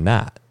something they're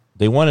not.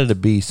 They wanted to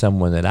be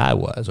someone that I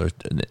was,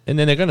 and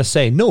then they're gonna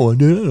say, "No,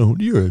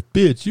 you're a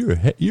bitch.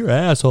 You're an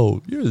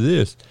asshole. You're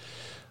this."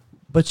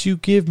 But you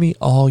give me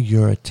all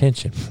your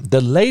attention. The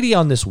lady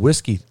on this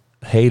whiskey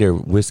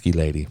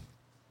lady,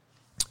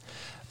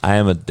 I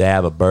am a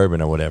dab of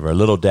bourbon or whatever, a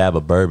little dab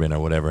of bourbon or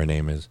whatever her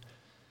name is.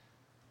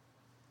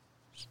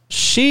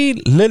 She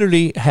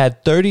literally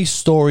had 30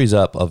 stories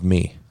up of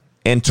me.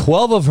 And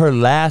 12 of her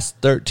last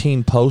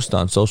 13 posts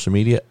on social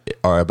media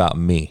are about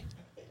me.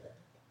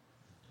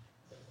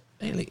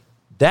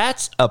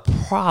 That's a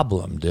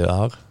problem,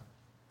 dog.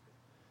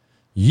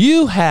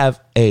 You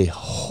have a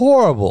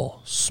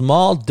horrible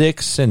small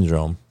dick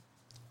syndrome.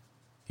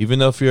 Even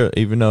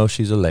though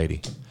she's a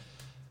lady,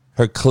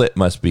 her clit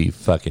must be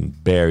fucking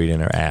buried in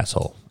her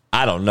asshole.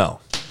 I don't know,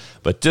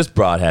 but this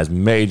broad has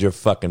major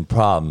fucking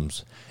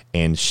problems,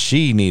 and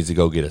she needs to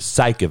go get a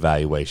psych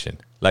evaluation.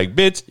 Like,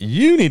 bitch,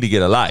 you need to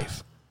get a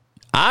life.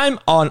 I'm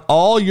on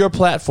all your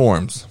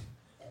platforms.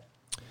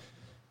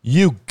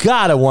 You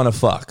gotta want to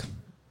fuck.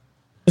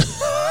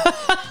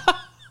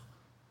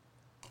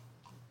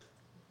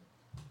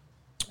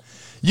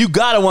 You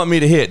gotta want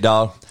me to hit,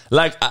 dog.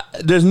 Like,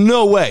 there's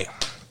no way.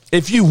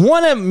 If you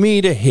wanted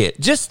me to hit,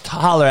 just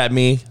holler at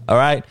me, all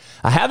right?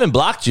 I haven't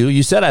blocked you.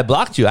 You said I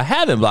blocked you. I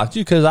haven't blocked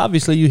you because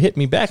obviously you hit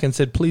me back and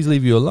said, please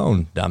leave you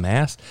alone,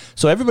 dumbass.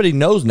 So everybody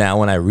knows now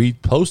when I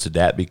reposted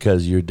that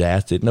because your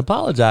ass didn't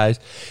apologize.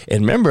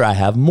 And remember, I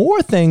have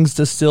more things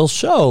to still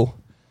show.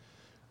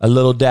 A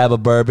little dab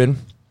of bourbon.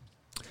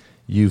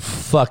 You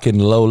fucking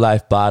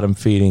low-life,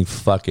 bottom-feeding,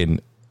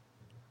 fucking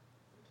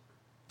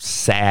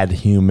sad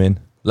human.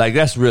 Like,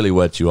 that's really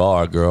what you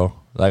are, girl.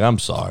 Like, I'm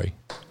sorry.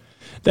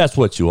 That's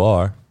what you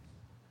are.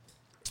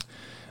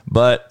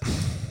 But,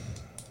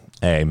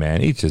 hey,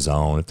 man, each his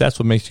own. If that's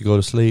what makes you go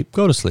to sleep,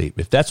 go to sleep.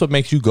 If that's what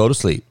makes you go to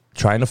sleep,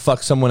 trying to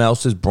fuck someone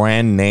else's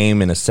brand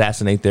name and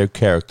assassinate their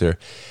character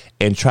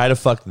and try to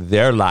fuck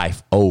their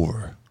life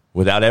over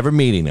without ever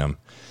meeting them,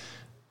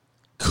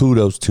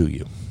 kudos to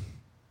you.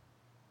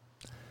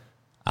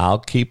 I'll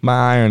keep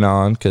my iron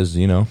on because,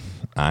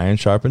 iron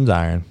sharpens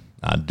iron.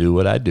 I'll do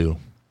what I do.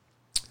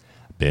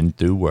 Been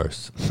through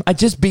worse. I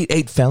just beat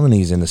 8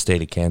 felonies in the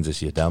state of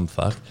Kansas, you dumb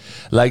fuck.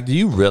 Like, do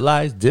you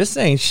realize this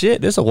ain't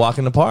shit? This is a walk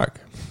in the park.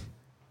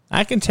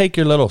 I can take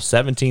your little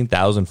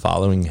 17,000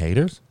 following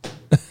haters.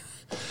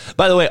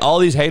 By the way, all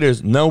these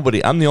haters,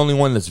 nobody. I'm the only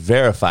one that's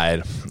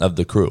verified of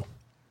the crew.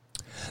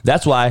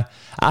 That's why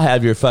I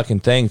have your fucking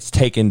things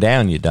taken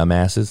down, you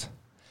dumbasses.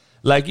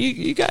 Like,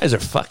 you guys are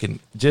fucking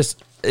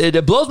just...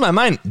 It blows my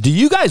mind. Do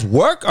you guys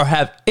work or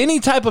have any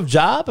type of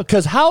job?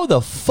 Because how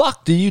the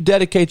fuck do you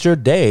dedicate your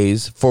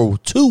days for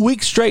 2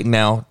 weeks straight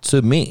now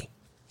to me?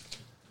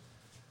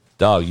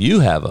 Dog, you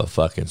have a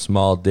fucking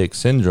small dick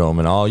syndrome,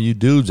 and all you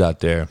dudes out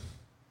there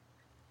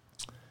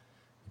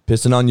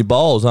pissing on your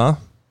balls, huh?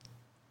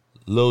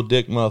 Little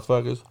dick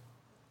motherfuckers.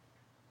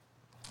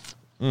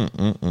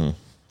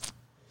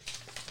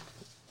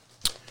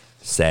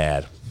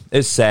 Sad.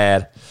 It's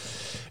sad.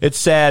 It's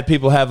sad.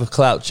 People have a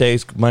clout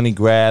chase, money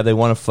grab. They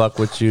want to fuck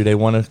with you. They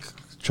want to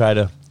try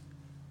to...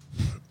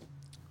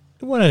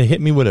 They want to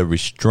hit me with a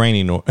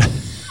restraining order.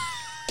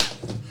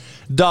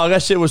 Dog,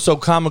 that shit was so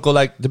comical.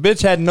 Like, the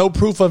bitch had no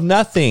proof of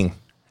nothing.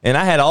 And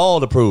I had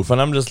all the proof.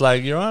 And I'm just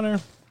like, Your Honor,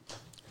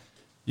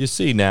 you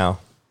see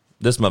now.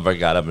 This motherfucker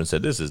got up and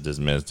said, this is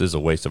dismissed. This is a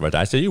waste of our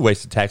time. I said, you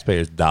wasted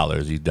taxpayers'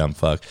 dollars, you dumb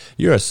fuck.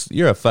 You're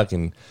a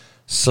fucking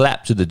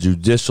slap to the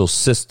judicial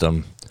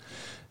system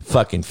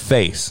fucking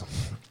face.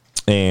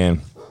 And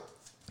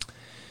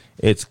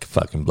it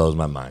fucking blows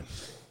my mind.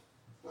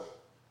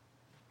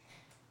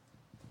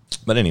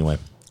 But anyway,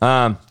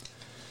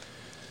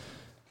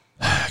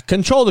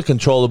 control the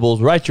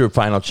controllables. Write your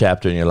final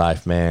chapter in your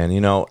life, man. You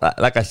know,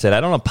 like I said,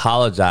 I don't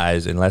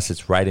apologize unless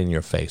it's right in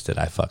your face that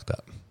I fucked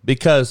up.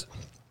 Because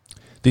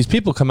these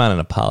people come out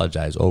and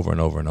apologize over and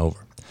over and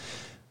over.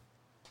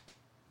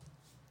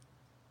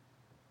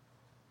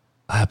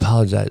 I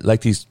apologize.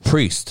 Like these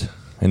priests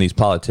and these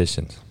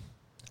politicians.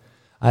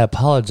 I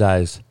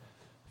apologize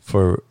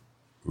for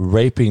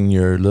raping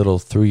your little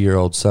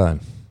 3-year-old son.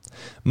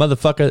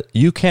 Motherfucker,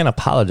 you can't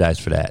apologize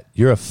for that.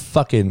 You're a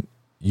fucking...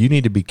 You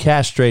need to be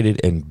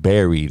castrated and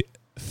buried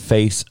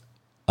face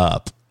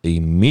up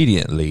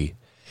immediately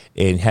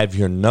and have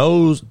your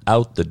nose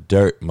out the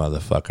dirt,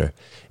 motherfucker,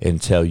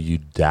 until you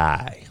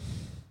die.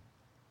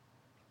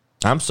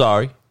 I'm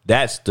sorry.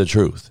 That's the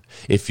truth.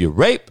 If you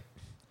rape,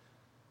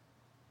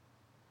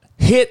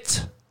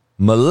 hit,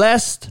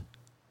 molest,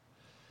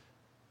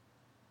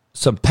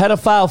 some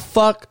pedophile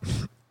fuck,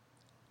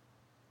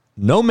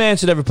 no man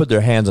should ever put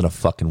their hands on a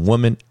fucking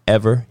woman,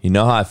 ever. You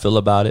know how I feel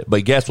about it.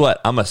 But guess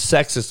what? I'm a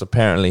sexist,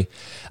 apparently.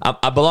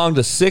 I belong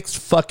to 6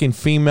 fucking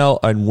female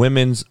and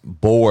women's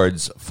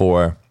boards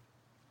for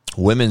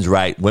women's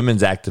right,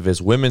 women's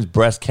activists, women's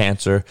breast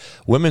cancer,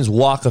 women's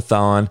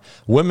walkathon,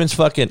 women's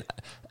fucking...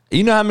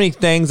 You know how many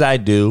things I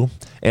do?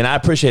 And I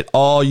appreciate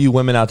all you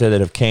women out there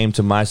that have came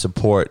to my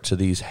support to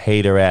these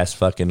hater-ass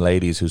fucking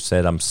ladies who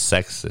said I'm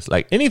sexist.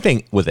 Like,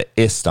 anything with an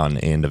ist on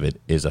the end of it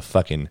is a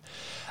fucking...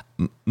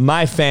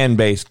 My fan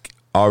base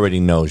already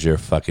knows you're a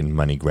fucking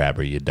money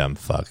grabber, you dumb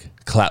fuck.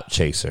 Clout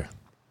chaser.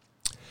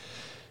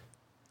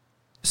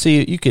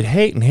 See, you could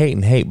hate and hate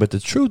and hate, but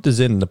the truth is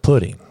in the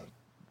pudding.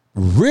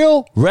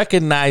 Real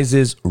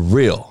recognizes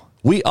real.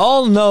 We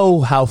all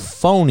know how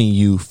phony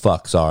you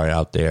fucks are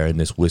out there in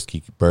this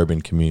whiskey bourbon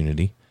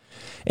community.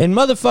 And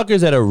motherfuckers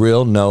that are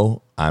real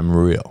know I'm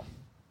real.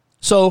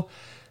 So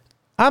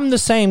I'm the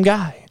same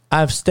guy.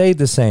 I've stayed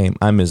the same.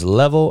 I'm as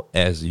level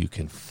as you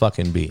can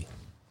fucking be.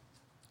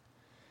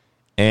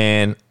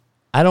 And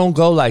I don't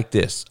go like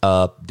this.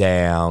 Up,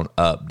 down,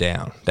 up,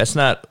 down. That's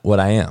not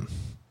what I am.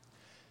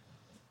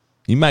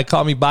 You might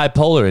call me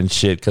bipolar and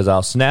shit because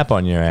I'll snap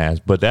on your ass.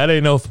 But that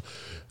ain't no...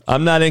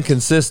 I'm not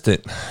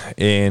inconsistent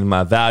in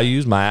my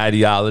values, my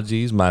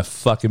ideologies, my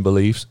fucking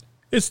beliefs.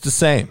 It's the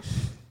same.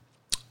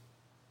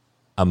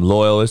 I'm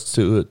loyalist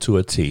to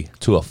a T,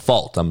 to a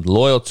fault. I'm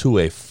loyal to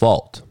a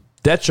fault.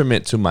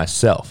 Detriment to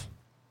myself.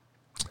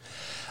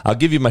 I'll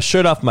give you my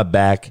shirt off my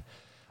back.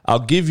 I'll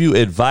give you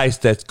advice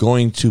that's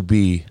going to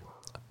be,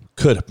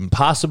 could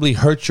possibly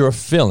hurt your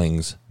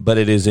feelings, but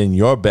it is in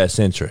your best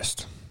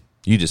interest.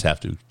 You just have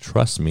to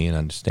trust me and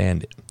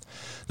understand it.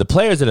 The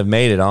players that have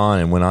made it on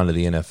and went on to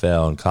the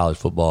NFL and college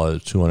football,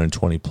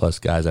 220 plus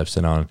guys I've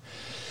sent on,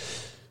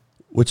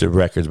 which are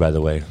records, by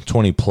the way,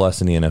 20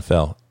 plus in the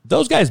NFL.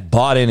 Those guys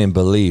bought in and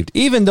believed,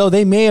 even though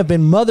they may have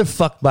been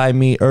motherfucked by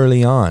me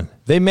early on.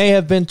 They may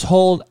have been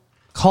called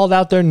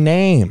out their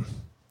name.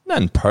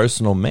 Nothing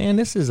personal, man.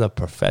 This is a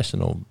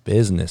professional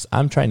business.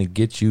 I'm trying to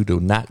get you to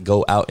not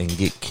go out and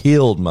get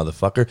killed,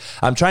 motherfucker.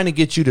 I'm trying to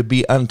get you to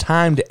be on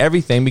time to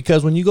everything,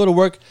 because when you go to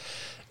work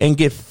and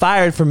get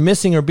fired for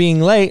missing or being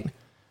late,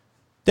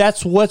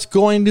 that's what's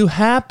going to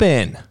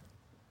happen.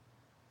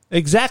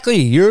 Exactly.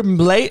 You're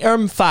late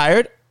or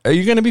fired, or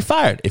you're going to be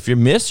fired. If you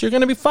miss, you're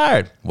going to be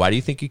fired. Why do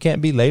you think you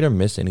can't be late or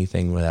miss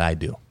anything that I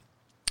do?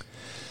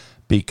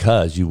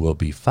 Because you will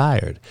be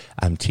fired.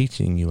 I'm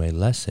teaching you a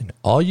lesson.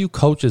 All you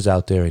coaches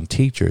out there and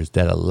teachers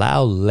that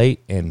allow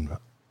late and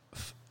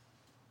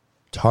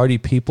tardy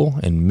people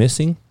and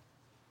missing,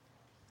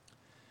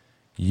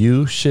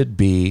 you should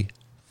be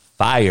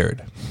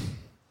fired.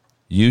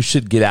 You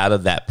should get out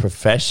of that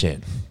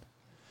profession.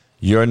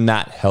 You're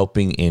not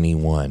helping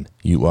anyone.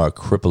 You are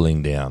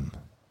crippling them.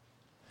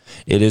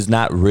 It is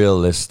not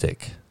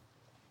realistic.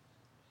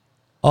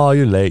 Oh,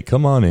 you're late.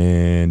 Come on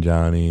in,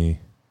 Johnny.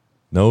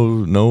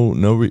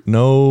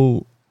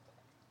 No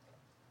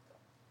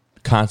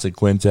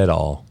consequence at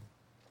all.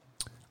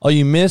 Oh,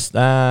 you missed?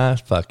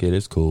 Fuck it.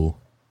 It's cool.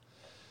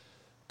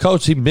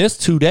 Coach, he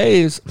missed 2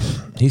 days.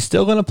 He's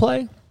still going to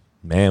play?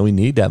 Man, we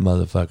need that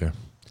motherfucker.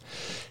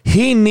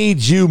 He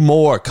needs you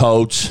more,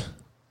 Coach.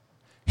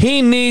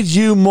 He needs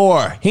you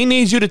more. He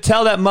needs you to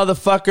tell that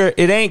motherfucker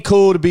it ain't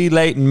cool to be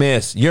late and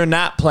miss. You're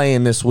not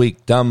playing this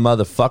week, dumb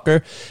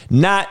motherfucker.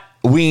 Not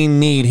we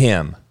need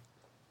him.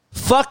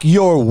 Fuck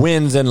your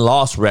wins and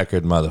loss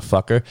record,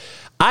 motherfucker.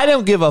 I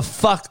don't give a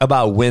fuck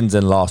about wins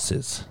and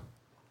losses.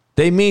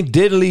 They mean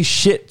diddly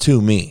shit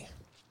to me.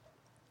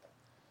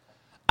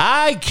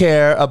 I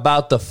care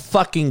about the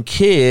fucking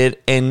kid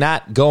and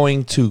not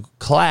going to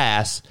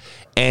class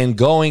and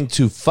going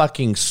to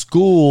fucking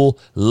school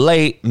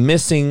late,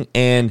 missing,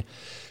 and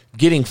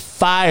getting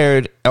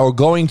fired or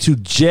going to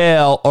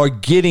jail or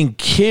getting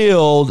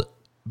killed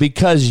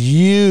because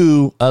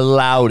you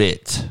allowed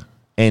it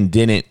and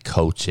didn't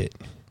coach it.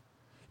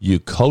 You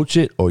coach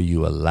it or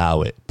you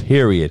allow it,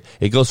 period.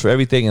 It goes for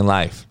everything in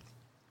life,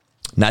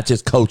 not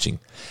just coaching.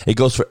 It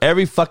goes for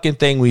every fucking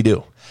thing we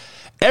do.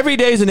 Every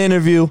day's an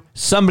interview.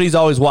 Somebody's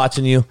always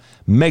watching you.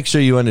 Make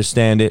sure you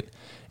understand it.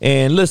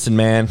 And listen,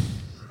 man.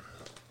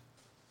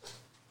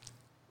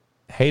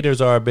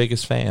 Haters are our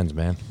biggest fans,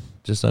 man.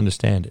 Just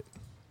understand it.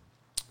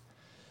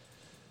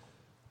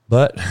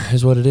 But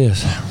here's what it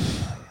is.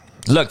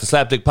 Look, the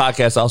Slapdick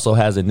Podcast also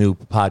has a new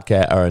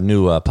podcast or a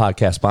new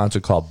podcast sponsor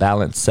called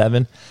Balance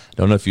 7.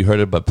 Don't know if you heard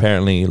it, but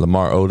apparently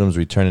Lamar Odom's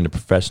returning to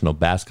professional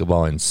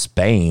basketball in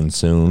Spain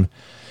soon.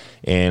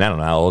 And I don't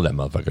know how old that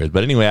motherfucker is.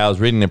 But anyway, I was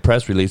reading a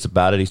press release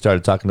about it. He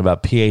started talking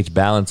about pH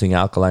balancing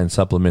alkaline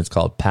supplements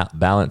called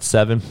Balance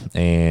 7.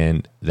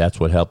 And that's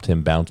what helped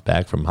him bounce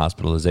back from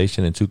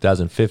hospitalization in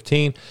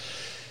 2015.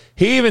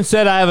 He even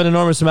said, I have an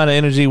enormous amount of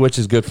energy, which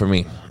is good for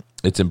me.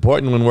 It's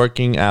important when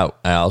working out.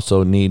 I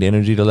also need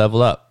energy to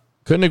level up.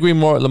 Couldn't agree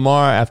more with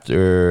Lamar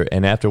after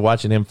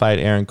watching him fight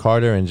Aaron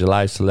Carter in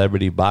July's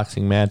celebrity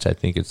boxing match. I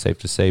think it's safe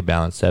to say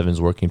Balance 7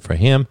 is working for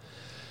him.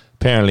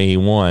 Apparently he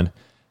won.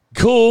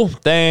 Cool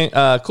thing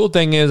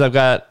is I've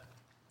got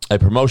a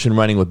promotion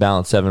running with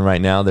Balance 7 right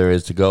now. There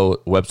is to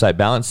go website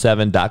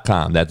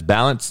balance7.com. That's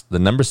balance, the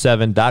number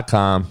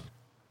 7.com.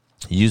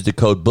 Use the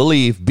code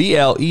BELIEVE,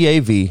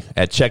 BLEAV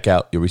at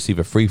checkout. You'll receive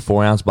a free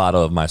 4-ounce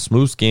bottle of my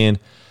Smooth Skin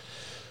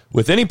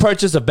with any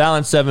purchase of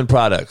Balance 7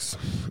 products.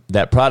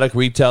 That product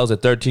retails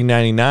at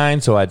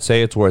 $13.99, so I'd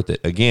say it's worth it.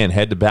 Again,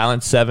 head to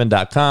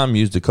balance7.com.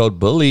 Use the code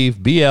BELIEVE,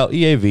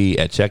 BLEAV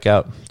at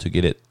checkout to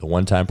get it a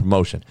one-time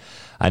promotion.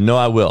 I know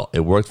I will. It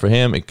worked for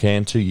him. It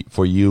can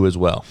for you as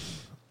well.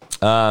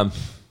 So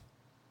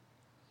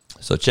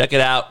check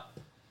it out.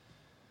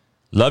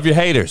 Love your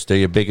haters. They're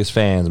your biggest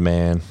fans,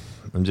 man.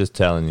 I'm just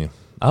telling you.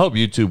 I hope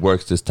YouTube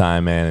works this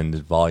time, man, and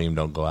the volume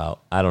don't go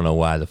out. I don't know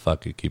why the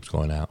fuck it keeps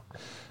going out.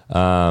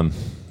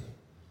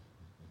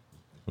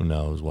 Who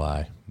knows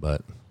why?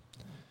 But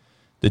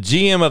the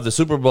GM of the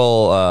Super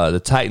Bowl, the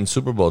Titans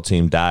Super Bowl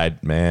team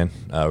died, man.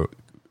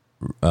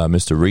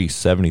 Mr. Reese,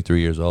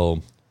 73 years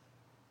old.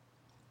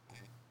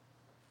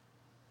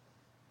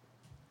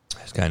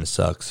 Kind of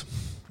sucks.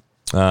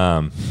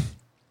 Giannis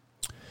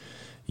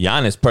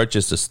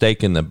purchased a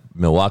stake in the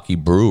Milwaukee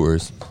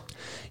Brewers.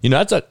 You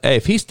know, hey,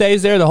 if he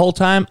stays there the whole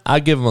time, I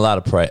give him a lot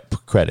of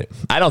credit.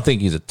 I don't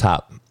think he's a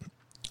top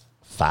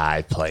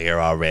 5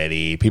 player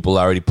already. People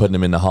are already putting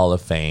him in the Hall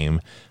of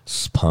Fame.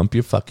 Just pump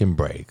your fucking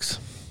brakes.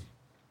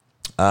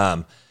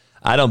 I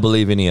don't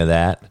believe any of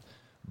that,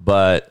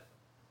 but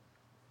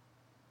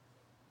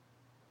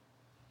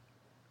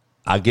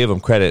I give him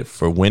credit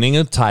for winning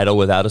a title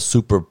without a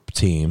super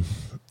team.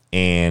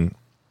 And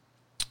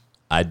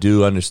I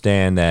do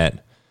understand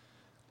that,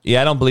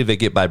 I don't believe they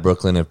get by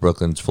Brooklyn if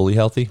Brooklyn's fully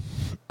healthy.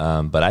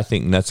 But I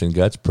think nuts and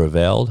guts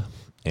prevailed.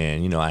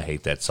 And, you know, I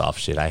hate that soft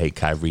shit. I hate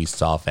Kyrie's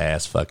soft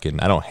ass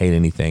fucking. I don't hate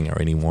anything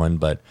or anyone,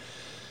 but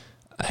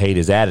I hate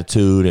his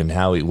attitude and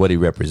what he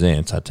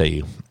represents, I'll tell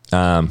you.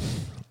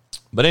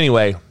 But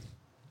anyway,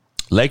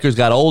 Lakers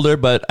got older,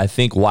 but I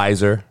think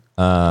wiser.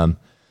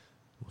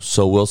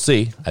 So we'll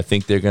see. I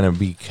think they're going to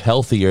be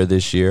healthier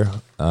this year.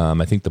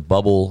 I think the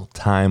bubble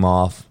time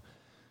off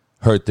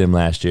hurt them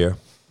last year.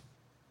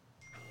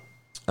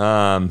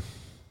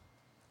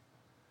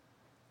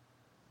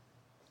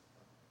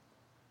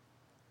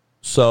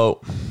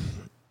 So,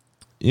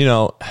 you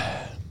know,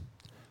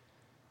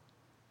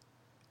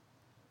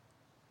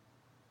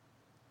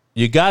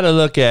 you got to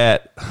look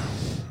at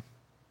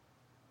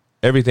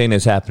everything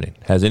that's happening.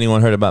 Has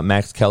anyone heard about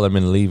Max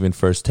Kellerman leaving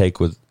First Take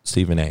with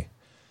Stephen A?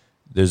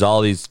 There's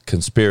all these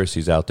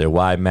conspiracies out there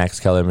why Max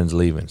Kellerman's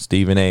leaving.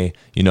 Stephen A,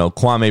 you know,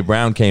 Kwame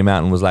Brown came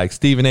out and was like,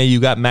 Stephen A, you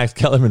got Max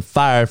Kellerman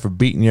fired for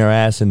beating your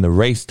ass in the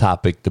race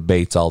topic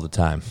debates all the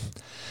time.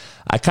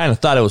 I kind of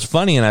thought it was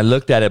funny and I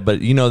looked at it,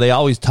 but, you know, they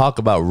always talk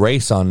about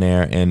race on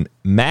there, and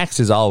Max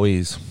is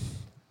always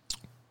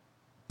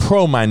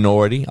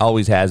pro-minority,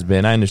 always has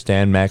been. I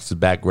understand Max's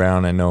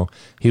background. I know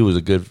he was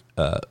a good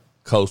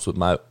host with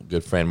my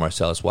good friend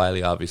Marcellus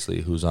Wiley,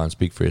 obviously, who's on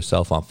Speak for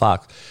Yourself on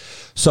Fox.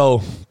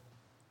 So,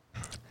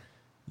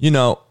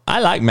 I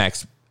like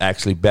Max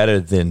actually better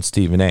than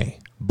Stephen A.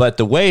 But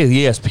the way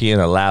ESPN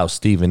allows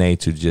Stephen A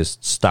to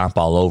just stomp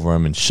all over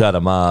him and shut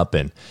him up,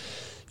 and,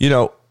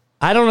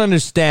 I don't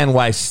understand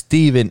why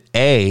Stephen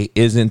A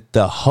isn't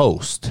the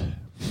host.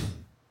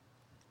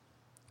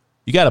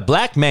 You got a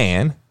black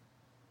man,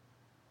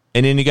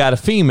 and then you got a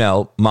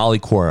female, Molly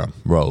Quorum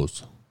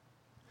Rose,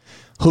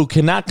 who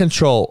cannot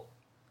control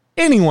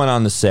anyone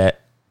on the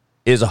set,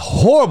 is a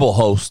horrible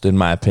host, in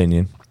my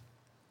opinion.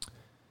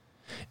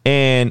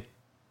 And,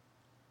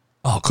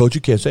 Coach,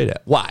 you can't say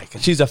that. Why?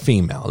 'Cause she's a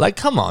female. Like,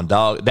 come on,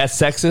 dog. That's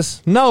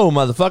sexist? No,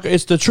 motherfucker.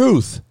 It's the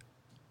truth.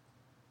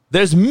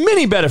 There's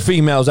many better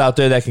females out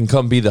there that can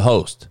come be the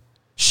host.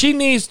 She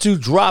needs to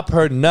drop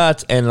her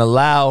nuts and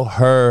allow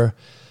her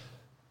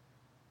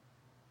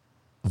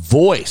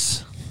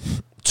voice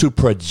to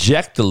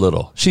project a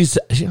little.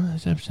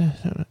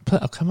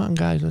 Come on,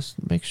 guys. Let's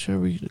make sure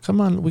we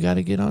got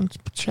to get on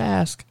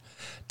task.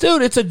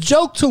 Dude, it's a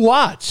joke to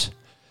watch.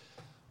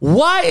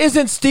 Why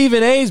isn't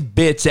Stephen A's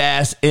bitch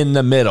ass in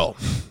the middle?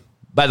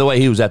 By the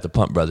way, he was at the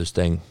Pump Brothers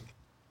thing.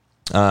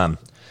 Why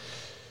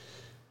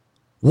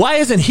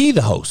isn't he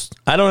the host?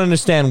 I don't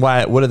understand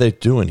why. What are they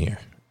doing here?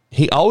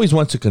 He always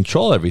wants to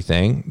control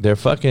everything.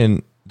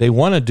 They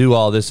want to do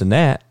all this and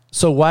that.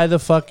 So why the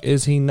fuck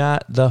is he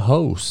not the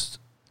host?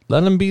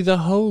 Let him be the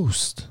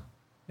host.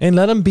 And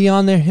let him be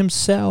on there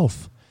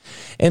himself.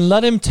 And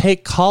let him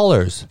take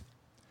callers.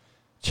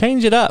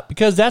 Change it up,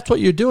 because that's what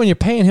you're doing. You're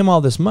paying him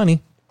all this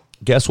money.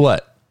 Guess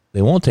what?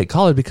 They won't take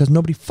callers because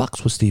nobody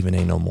fucks with Stephen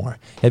A no more.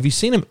 Have you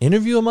seen him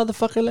interview a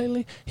motherfucker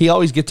lately? He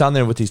always gets on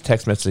there with these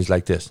text messages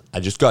like this. I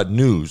just got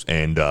news,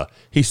 and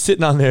he's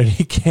sitting on there and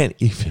he can't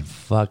even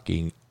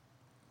fucking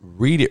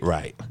read it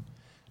right.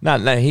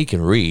 Not he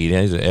can read.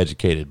 He's an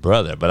educated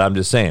brother, but I'm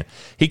just saying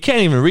he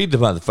can't even read the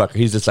motherfucker.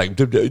 He's just like,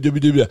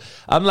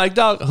 I'm like,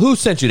 dog, who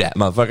sent you that,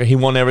 motherfucker? He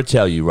won't ever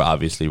tell you,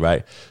 obviously,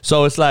 right?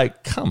 So it's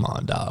like, come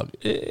on, dog.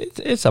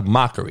 It's a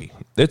mockery.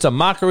 It's a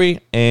mockery,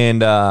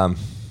 and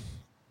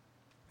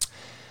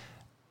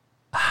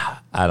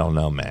I don't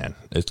know, man.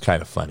 It's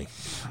kind of funny.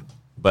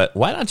 But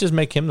why not just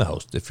make him the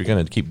host if you're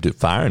going to keep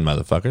firing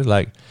motherfuckers?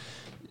 Like,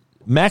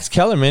 Max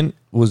Kellerman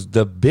was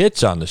the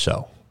bitch on the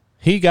show.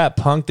 He got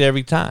punked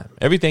every time.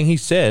 Everything he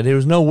said, there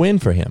was no win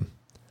for him.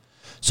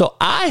 So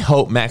I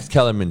hope Max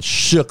Kellerman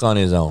shook on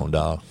his own,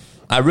 dog.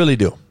 I really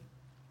do.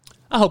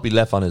 I hope he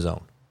left on his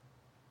own.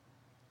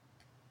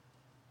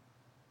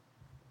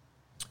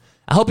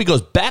 I hope he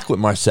goes back with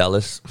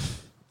Marcellus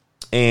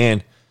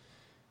and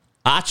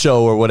Acho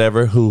or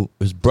whatever, who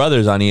his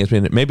brother's on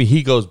ESPN. Maybe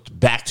he goes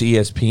back to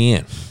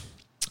ESPN.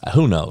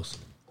 Who knows?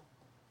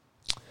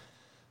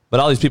 But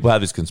all these people have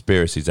these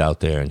conspiracies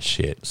out there and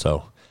shit.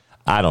 So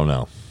I don't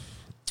know.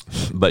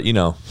 But,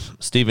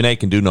 Stephen A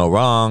can do no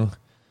wrong.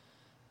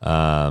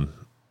 I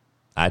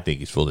think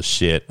he's full of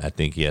shit. I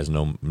think he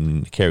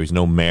carries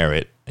no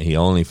merit. He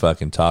only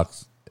fucking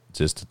talks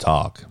just to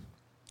talk.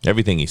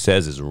 Everything he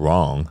says is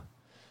wrong.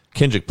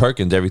 Kendrick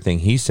Perkins, everything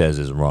he says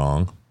is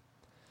wrong.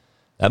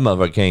 That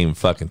motherfucker can't even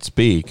fucking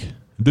speak.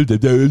 Like,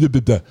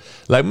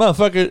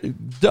 motherfucker,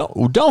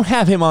 don't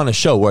have him on a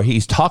show where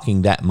he's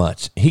talking that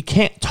much. He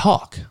can't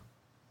talk.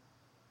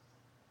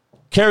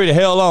 Carry the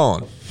hell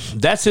on.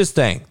 That's his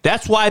thing.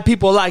 That's why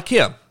people like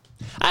him.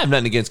 I have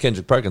nothing against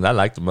Kendrick Perkins. I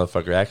like the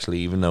motherfucker, actually,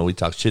 even though we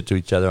talk shit to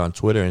each other on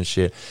Twitter and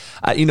shit.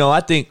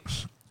 I think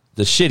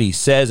the shit he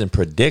says and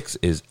predicts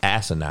is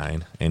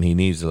asinine, and he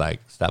needs to,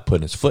 stop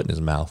putting his foot in his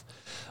mouth.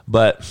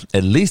 But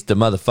at least the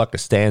motherfucker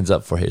stands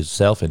up for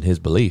himself and his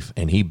belief,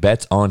 and he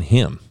bets on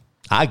him.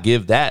 I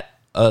give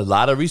that a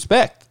lot of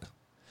respect.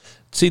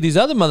 See, these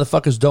other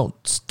motherfuckers don't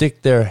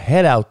stick their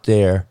head out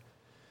there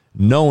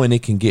knowing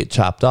it can get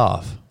chopped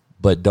off,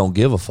 but don't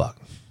give a fuck.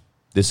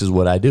 This is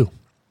what I do.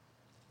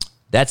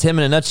 That's him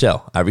in a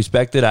nutshell. I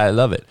respect it. I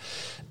love it.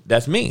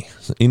 That's me.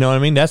 You know what I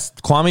mean? That's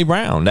Kwame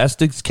Brown. That's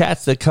the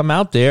cats that come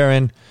out there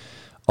and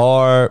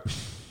are...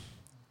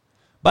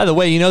 By the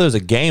way, there's a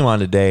game on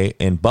today,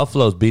 and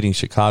Buffalo's beating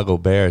Chicago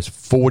Bears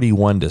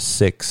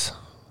 41-6.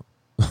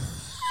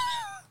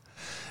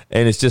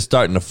 And it's just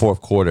starting the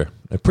fourth quarter.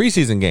 A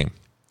preseason game.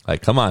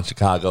 Like, come on,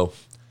 Chicago.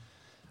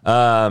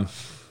 And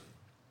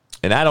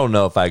I don't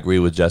know if I agree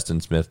with Justin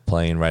Smith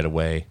playing right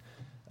away.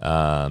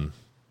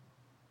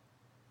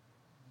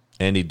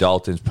 Andy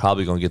Dalton's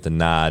probably going to get the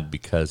nod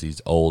because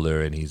he's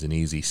older and he's an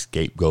easy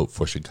scapegoat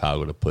for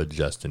Chicago to put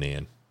Justin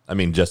in. I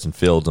mean, Justin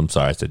Fields. I'm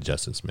sorry, I said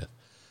Justin Smith.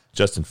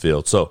 Justin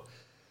Fields. So,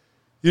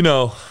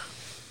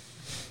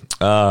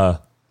 I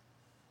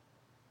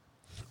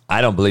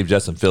don't believe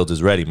Justin Fields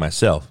is ready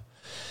myself,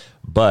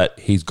 but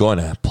he's going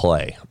to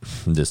play.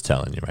 I'm just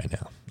telling you right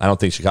now. I don't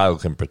think Chicago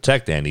can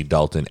protect Andy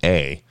Dalton,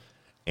 A,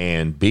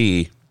 and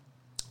B,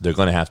 they're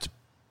going to have to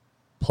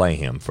play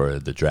him for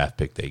the draft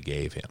pick they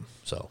gave him.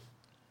 So,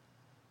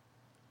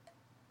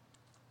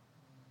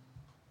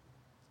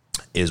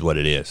 is what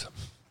it is.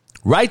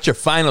 Write your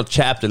final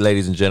chapter,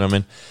 ladies and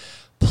gentlemen.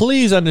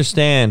 Please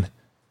understand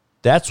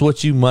that's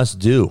what you must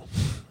do.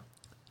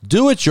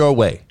 Do it your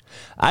way.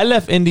 I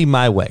left Indy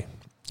my way.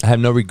 I have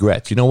no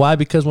regrets. You know why?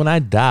 Because when I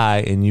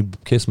die and you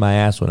kiss my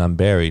ass when I'm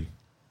buried,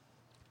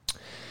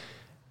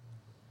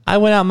 I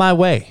went out my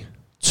way.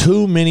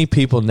 Too many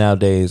people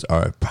nowadays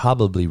are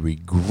probably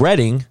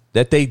regretting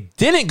that they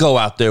didn't go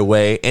out their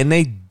way and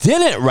they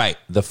didn't write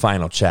the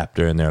final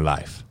chapter in their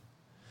life.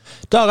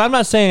 Dog, I'm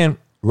not saying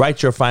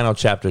write your final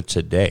chapter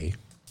today.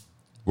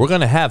 We're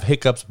going to have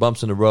hiccups,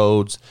 bumps in the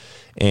roads,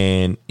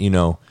 and, you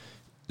know,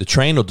 the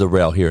train will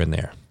derail here and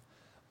there.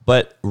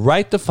 But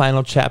write the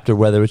final chapter,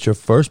 whether it's your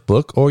first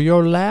book or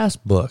your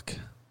last book.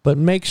 But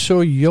make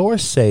sure your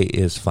say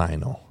is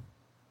final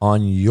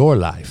on your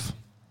life.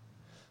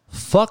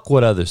 Fuck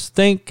what others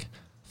think.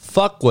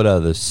 Fuck what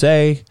others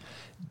say.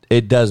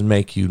 It does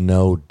make you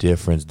no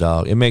difference,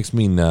 dog. It makes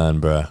me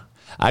none, bruh.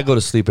 I go to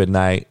sleep at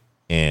night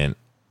and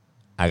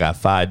I got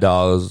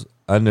 $5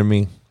 under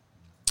me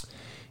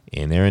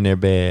and they're in their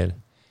bed.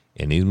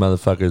 And these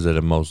motherfuckers are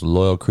the most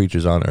loyal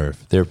creatures on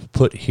earth. They're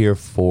put here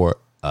for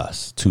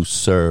us, to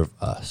serve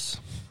us.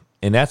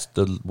 And that's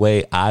the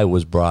way I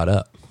was brought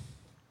up.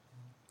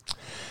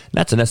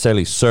 Not to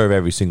necessarily serve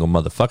every single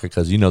motherfucker,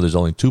 because you know there's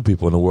only two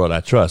people in the world I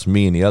trust.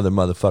 Me and the other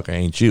motherfucker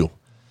ain't you.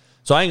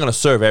 So I ain't going to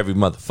serve every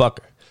motherfucker.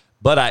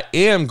 But I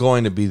am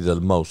going to be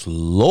the most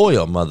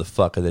loyal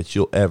motherfucker that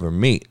you'll ever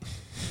meet.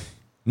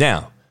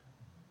 Now,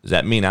 does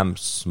that mean I'm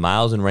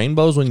smiles and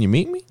rainbows when you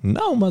meet me?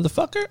 No,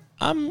 motherfucker.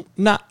 I'm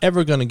not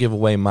ever going to give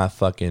away my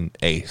fucking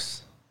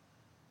ace.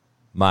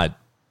 My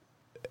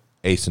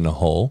ace in the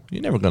hole.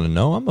 You're never going to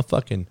know. I'm a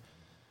fucking...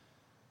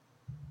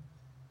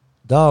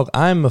 Dog,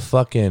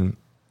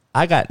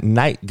 I got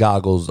night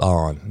goggles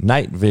on,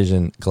 night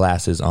vision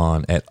glasses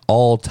on at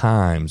all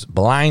times,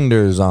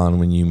 blinders on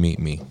when you meet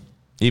me,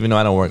 even though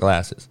I don't wear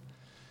glasses.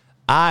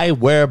 I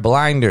wear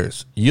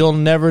blinders. You'll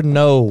never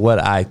know what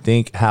I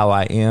think, how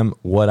I am,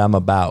 what I'm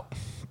about.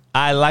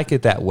 I like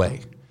it that way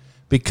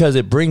because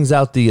it brings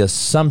out the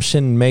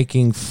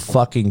assumption-making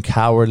fucking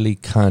cowardly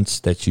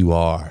cunts that you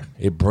are.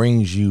 It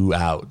brings you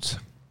out.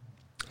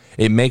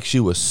 It makes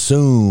you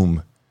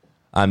assume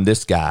I'm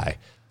this guy.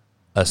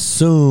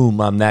 Assume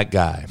I'm that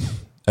guy.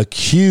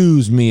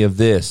 Accuse me of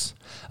this.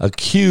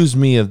 Accuse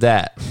me of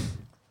that.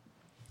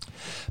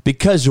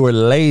 Because we're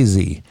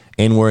lazy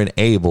and we're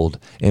enabled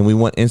and we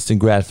want instant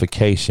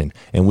gratification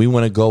and we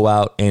want to go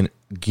out and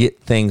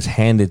get things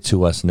handed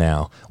to us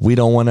now. We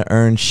don't want to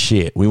earn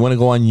shit. We want to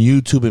go on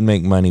YouTube and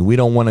make money. We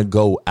don't want to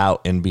go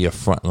out and be a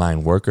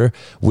frontline worker.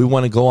 We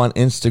want to go on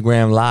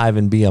Instagram Live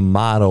and be a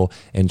model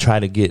and try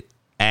to get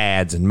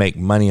ads and make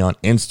money on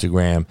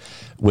Instagram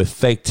with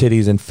fake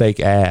titties and fake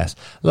ass.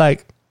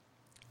 Like,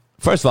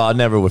 first of all, I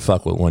never would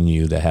fuck with one of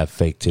you that have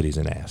fake titties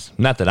and ass.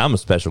 Not that I'm a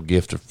special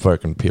gift or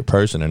fucking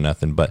person or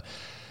nothing, but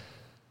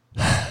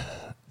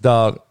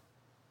dog,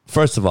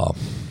 first of all,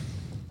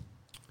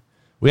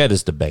 we had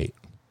this debate.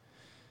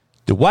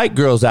 The white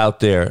girls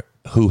out there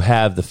who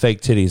have the fake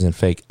titties and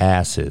fake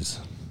asses,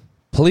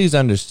 please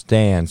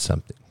understand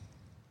something.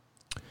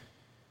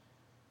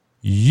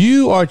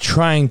 You are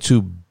trying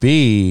to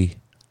be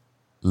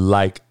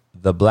like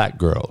the black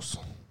girls.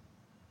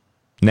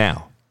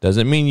 Now,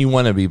 doesn't mean you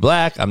want to be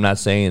black. I'm not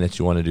saying that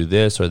you want to do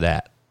this or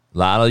that. A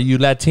lot of you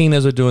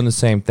Latinas are doing the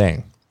same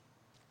thing.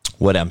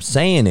 What I'm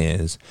saying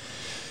is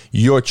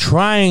you're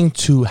trying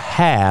to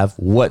have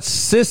what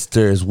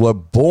sisters were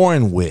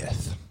born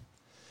with.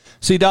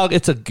 See, dog,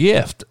 it's a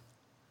gift.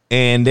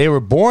 And they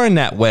were born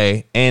that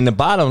way. And the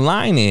bottom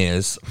line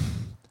is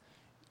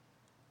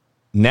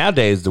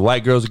nowadays the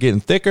white girls are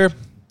getting thicker.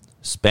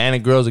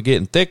 Hispanic girls are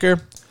getting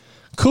thicker.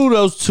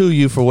 Kudos to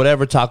you for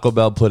whatever Taco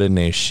Bell put in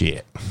their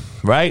shit,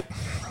 right?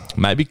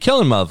 Might be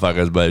killing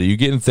motherfuckers, but you're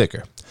getting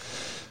thicker.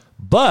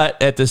 But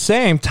at the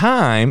same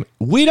time,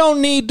 we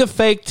don't need the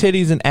fake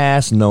titties and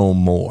ass no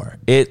more.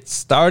 It's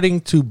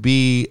starting to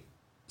be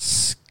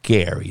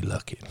scary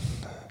looking.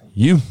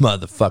 You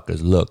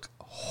motherfuckers look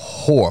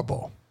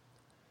horrible.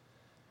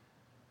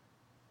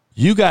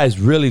 You guys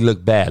really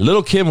look bad.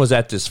 Little Kim was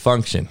at this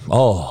function.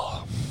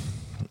 Oh,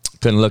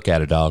 couldn't look at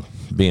her, dog,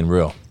 being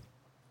real.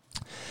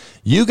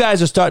 You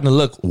guys are starting to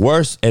look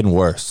worse and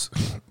worse.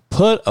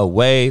 Put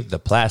away the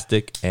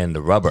plastic and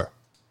the rubber.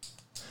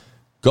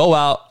 Go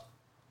out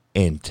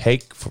and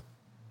take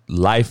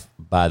life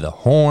by the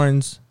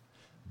horns.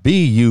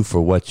 Be you for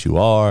what you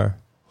are,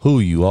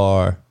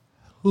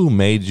 who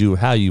made you,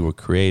 how you were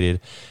created.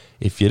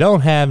 If you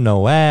don't have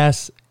no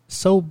ass,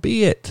 so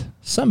be it.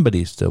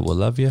 Somebody still will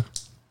love you.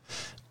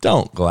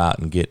 Don't go out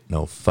and get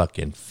no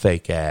fucking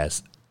fake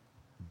ass,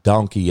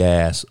 donkey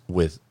ass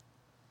with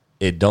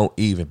it don't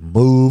even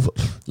move.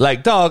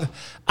 Like, dog,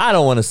 I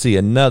don't want to see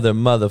another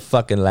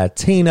motherfucking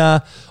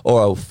Latina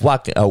or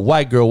a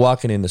white girl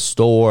walking in the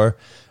store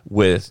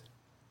with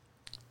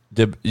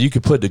you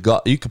could put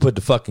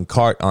the fucking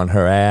cart on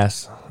her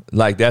ass.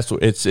 Like, that's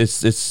what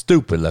it's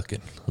stupid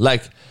looking.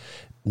 Like,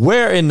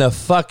 where in the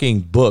fucking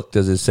book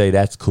does it say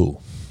that's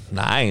cool?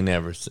 Nah,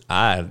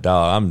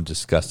 I'm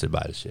disgusted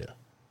by this shit.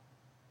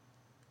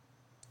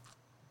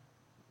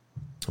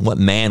 What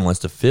man wants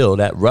to fill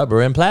that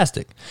rubber and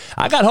plastic?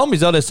 I got homies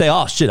though that say,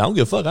 "Oh shit, I don't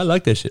give a fuck. I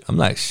like that shit." I'm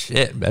like,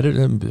 "Shit, better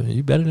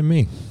than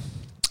me."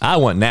 I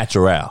want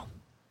natural.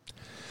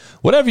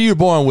 Whatever you're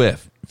born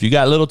with. If you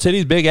got little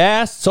titties, big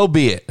ass, so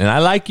be it. And I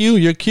like you.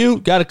 You're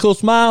cute. Got a cool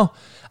smile.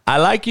 I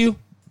like you.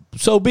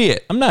 So be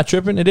it. I'm not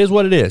tripping. It is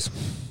what it is.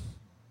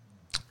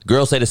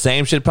 Girls say the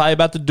same shit probably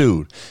about the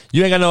dude.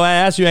 You ain't got no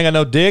ass. You ain't got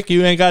no dick.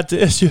 You ain't got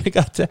this. You ain't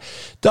got that.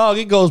 Dog,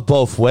 it goes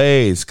both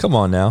ways. Come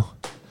on now.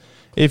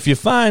 If you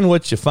find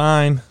what you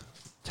find,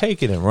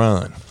 take it and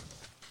run.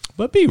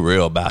 But be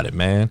real about it,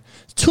 man.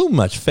 It's too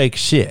much fake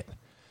shit.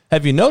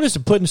 Have you noticed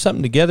in putting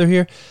something together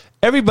here?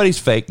 Everybody's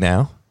fake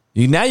now.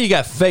 Now you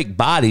got fake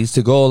bodies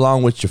to go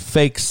along with your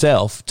fake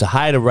self to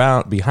hide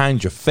around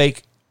behind your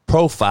fake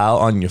profile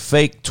on your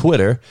fake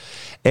Twitter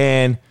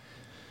and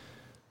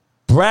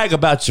brag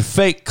about your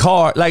fake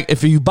car. Like,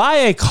 if you buy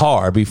a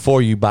car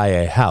before you buy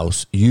a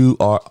house, you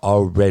are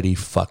already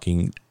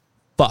fucking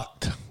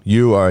fucked.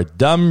 You are a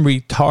dumb,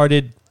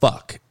 retarded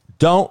fuck.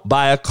 Don't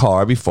buy a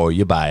car before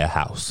you buy a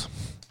house.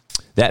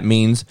 That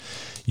means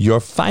your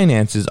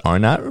finances are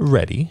not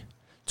ready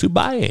to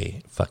buy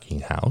a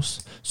fucking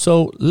house.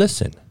 So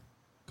listen,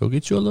 go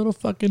get you a little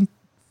fucking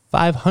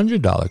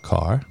 $500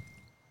 car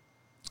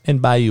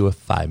and buy you a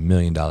 $5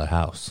 million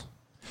house.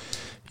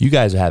 You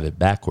guys have it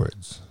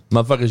backwards.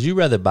 Motherfuckers, you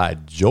rather buy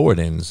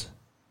Jordans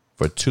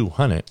for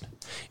 $200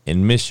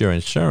 and miss your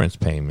insurance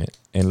payment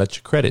and let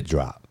your credit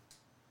drop.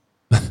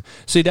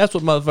 See, that's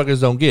what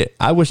motherfuckers don't get.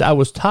 I wish I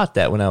was taught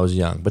that when I was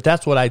young, but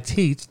that's what I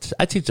teach.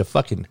 I teach a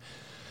fucking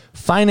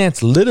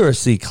finance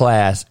literacy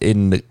class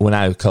when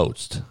I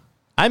coached.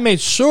 I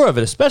made sure of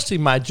it, especially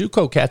my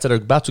JUCO cats that are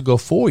about to go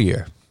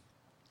 4-year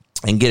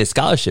and get a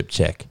scholarship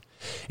check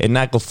and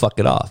not go fuck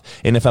it off.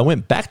 And if I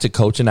went back to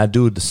coaching, I'd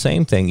do the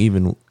same thing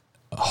even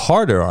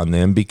harder on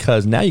them,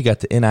 because now you got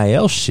the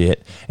NIL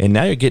shit and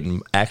now you're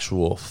getting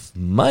actual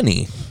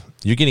money.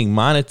 You're getting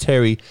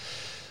monetary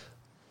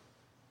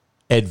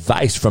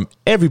advice from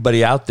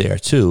everybody out there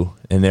too,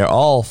 and they're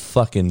all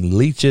fucking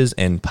leeches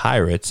and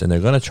pirates, and they're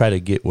going to try to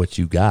get what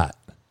you got.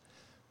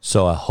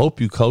 So I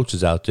hope you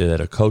coaches out there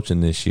that are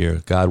coaching this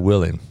year, God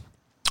willing,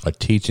 are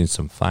teaching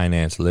some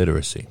finance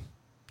literacy.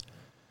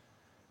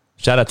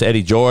 Shout out to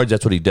Eddie George.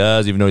 That's what he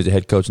does. Even though he's a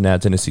head coach now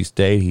at Tennessee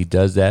State, he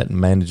does that and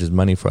manages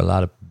money for a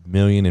lot of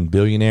million and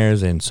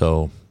billionaires, and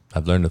so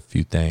I've learned a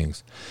few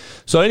things.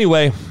 So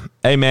anyway,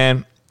 hey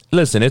man,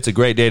 listen, it's a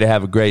great day to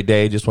have a great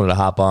day. Just wanted to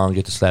hop on,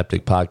 get the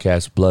Slapdick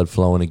Podcast blood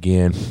flowing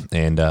again,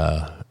 and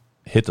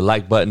hit the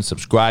like button,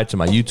 subscribe to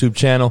my YouTube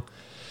channel.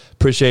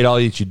 Appreciate all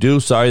that you do.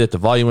 Sorry that the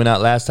volume went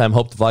out last time.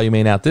 Hope the volume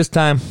ain't out this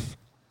time.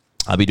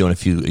 I'll be doing a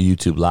few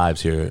YouTube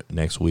lives here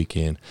next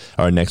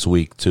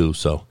week too,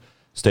 so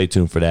stay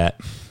tuned for that.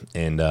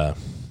 And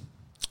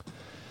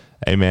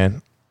hey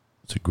man,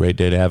 it's a great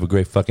day to have a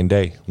great fucking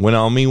day. Win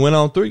on me, win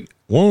on 3.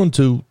 1,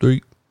 2,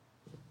 3.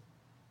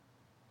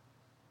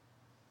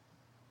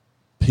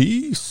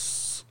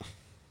 Peace.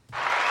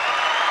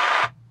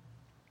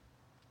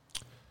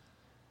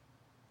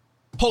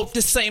 Hope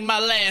this ain't my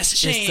last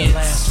chance. It's the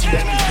last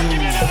chance for you.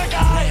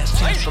 Last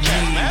chance for me.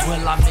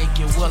 Will I make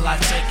it? Will I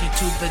take it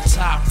to the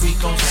top? We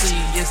gon' see.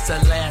 It's the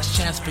last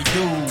chance for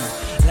you.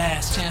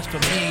 Last chance for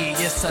me.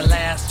 It's the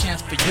last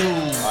chance for you.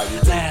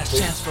 Last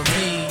chance for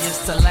me.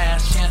 It's the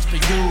last chance for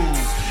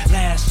you.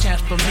 Last chance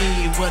for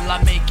me. Will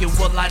I make it?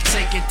 Will I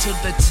take it to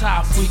the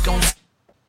top? We gon' see.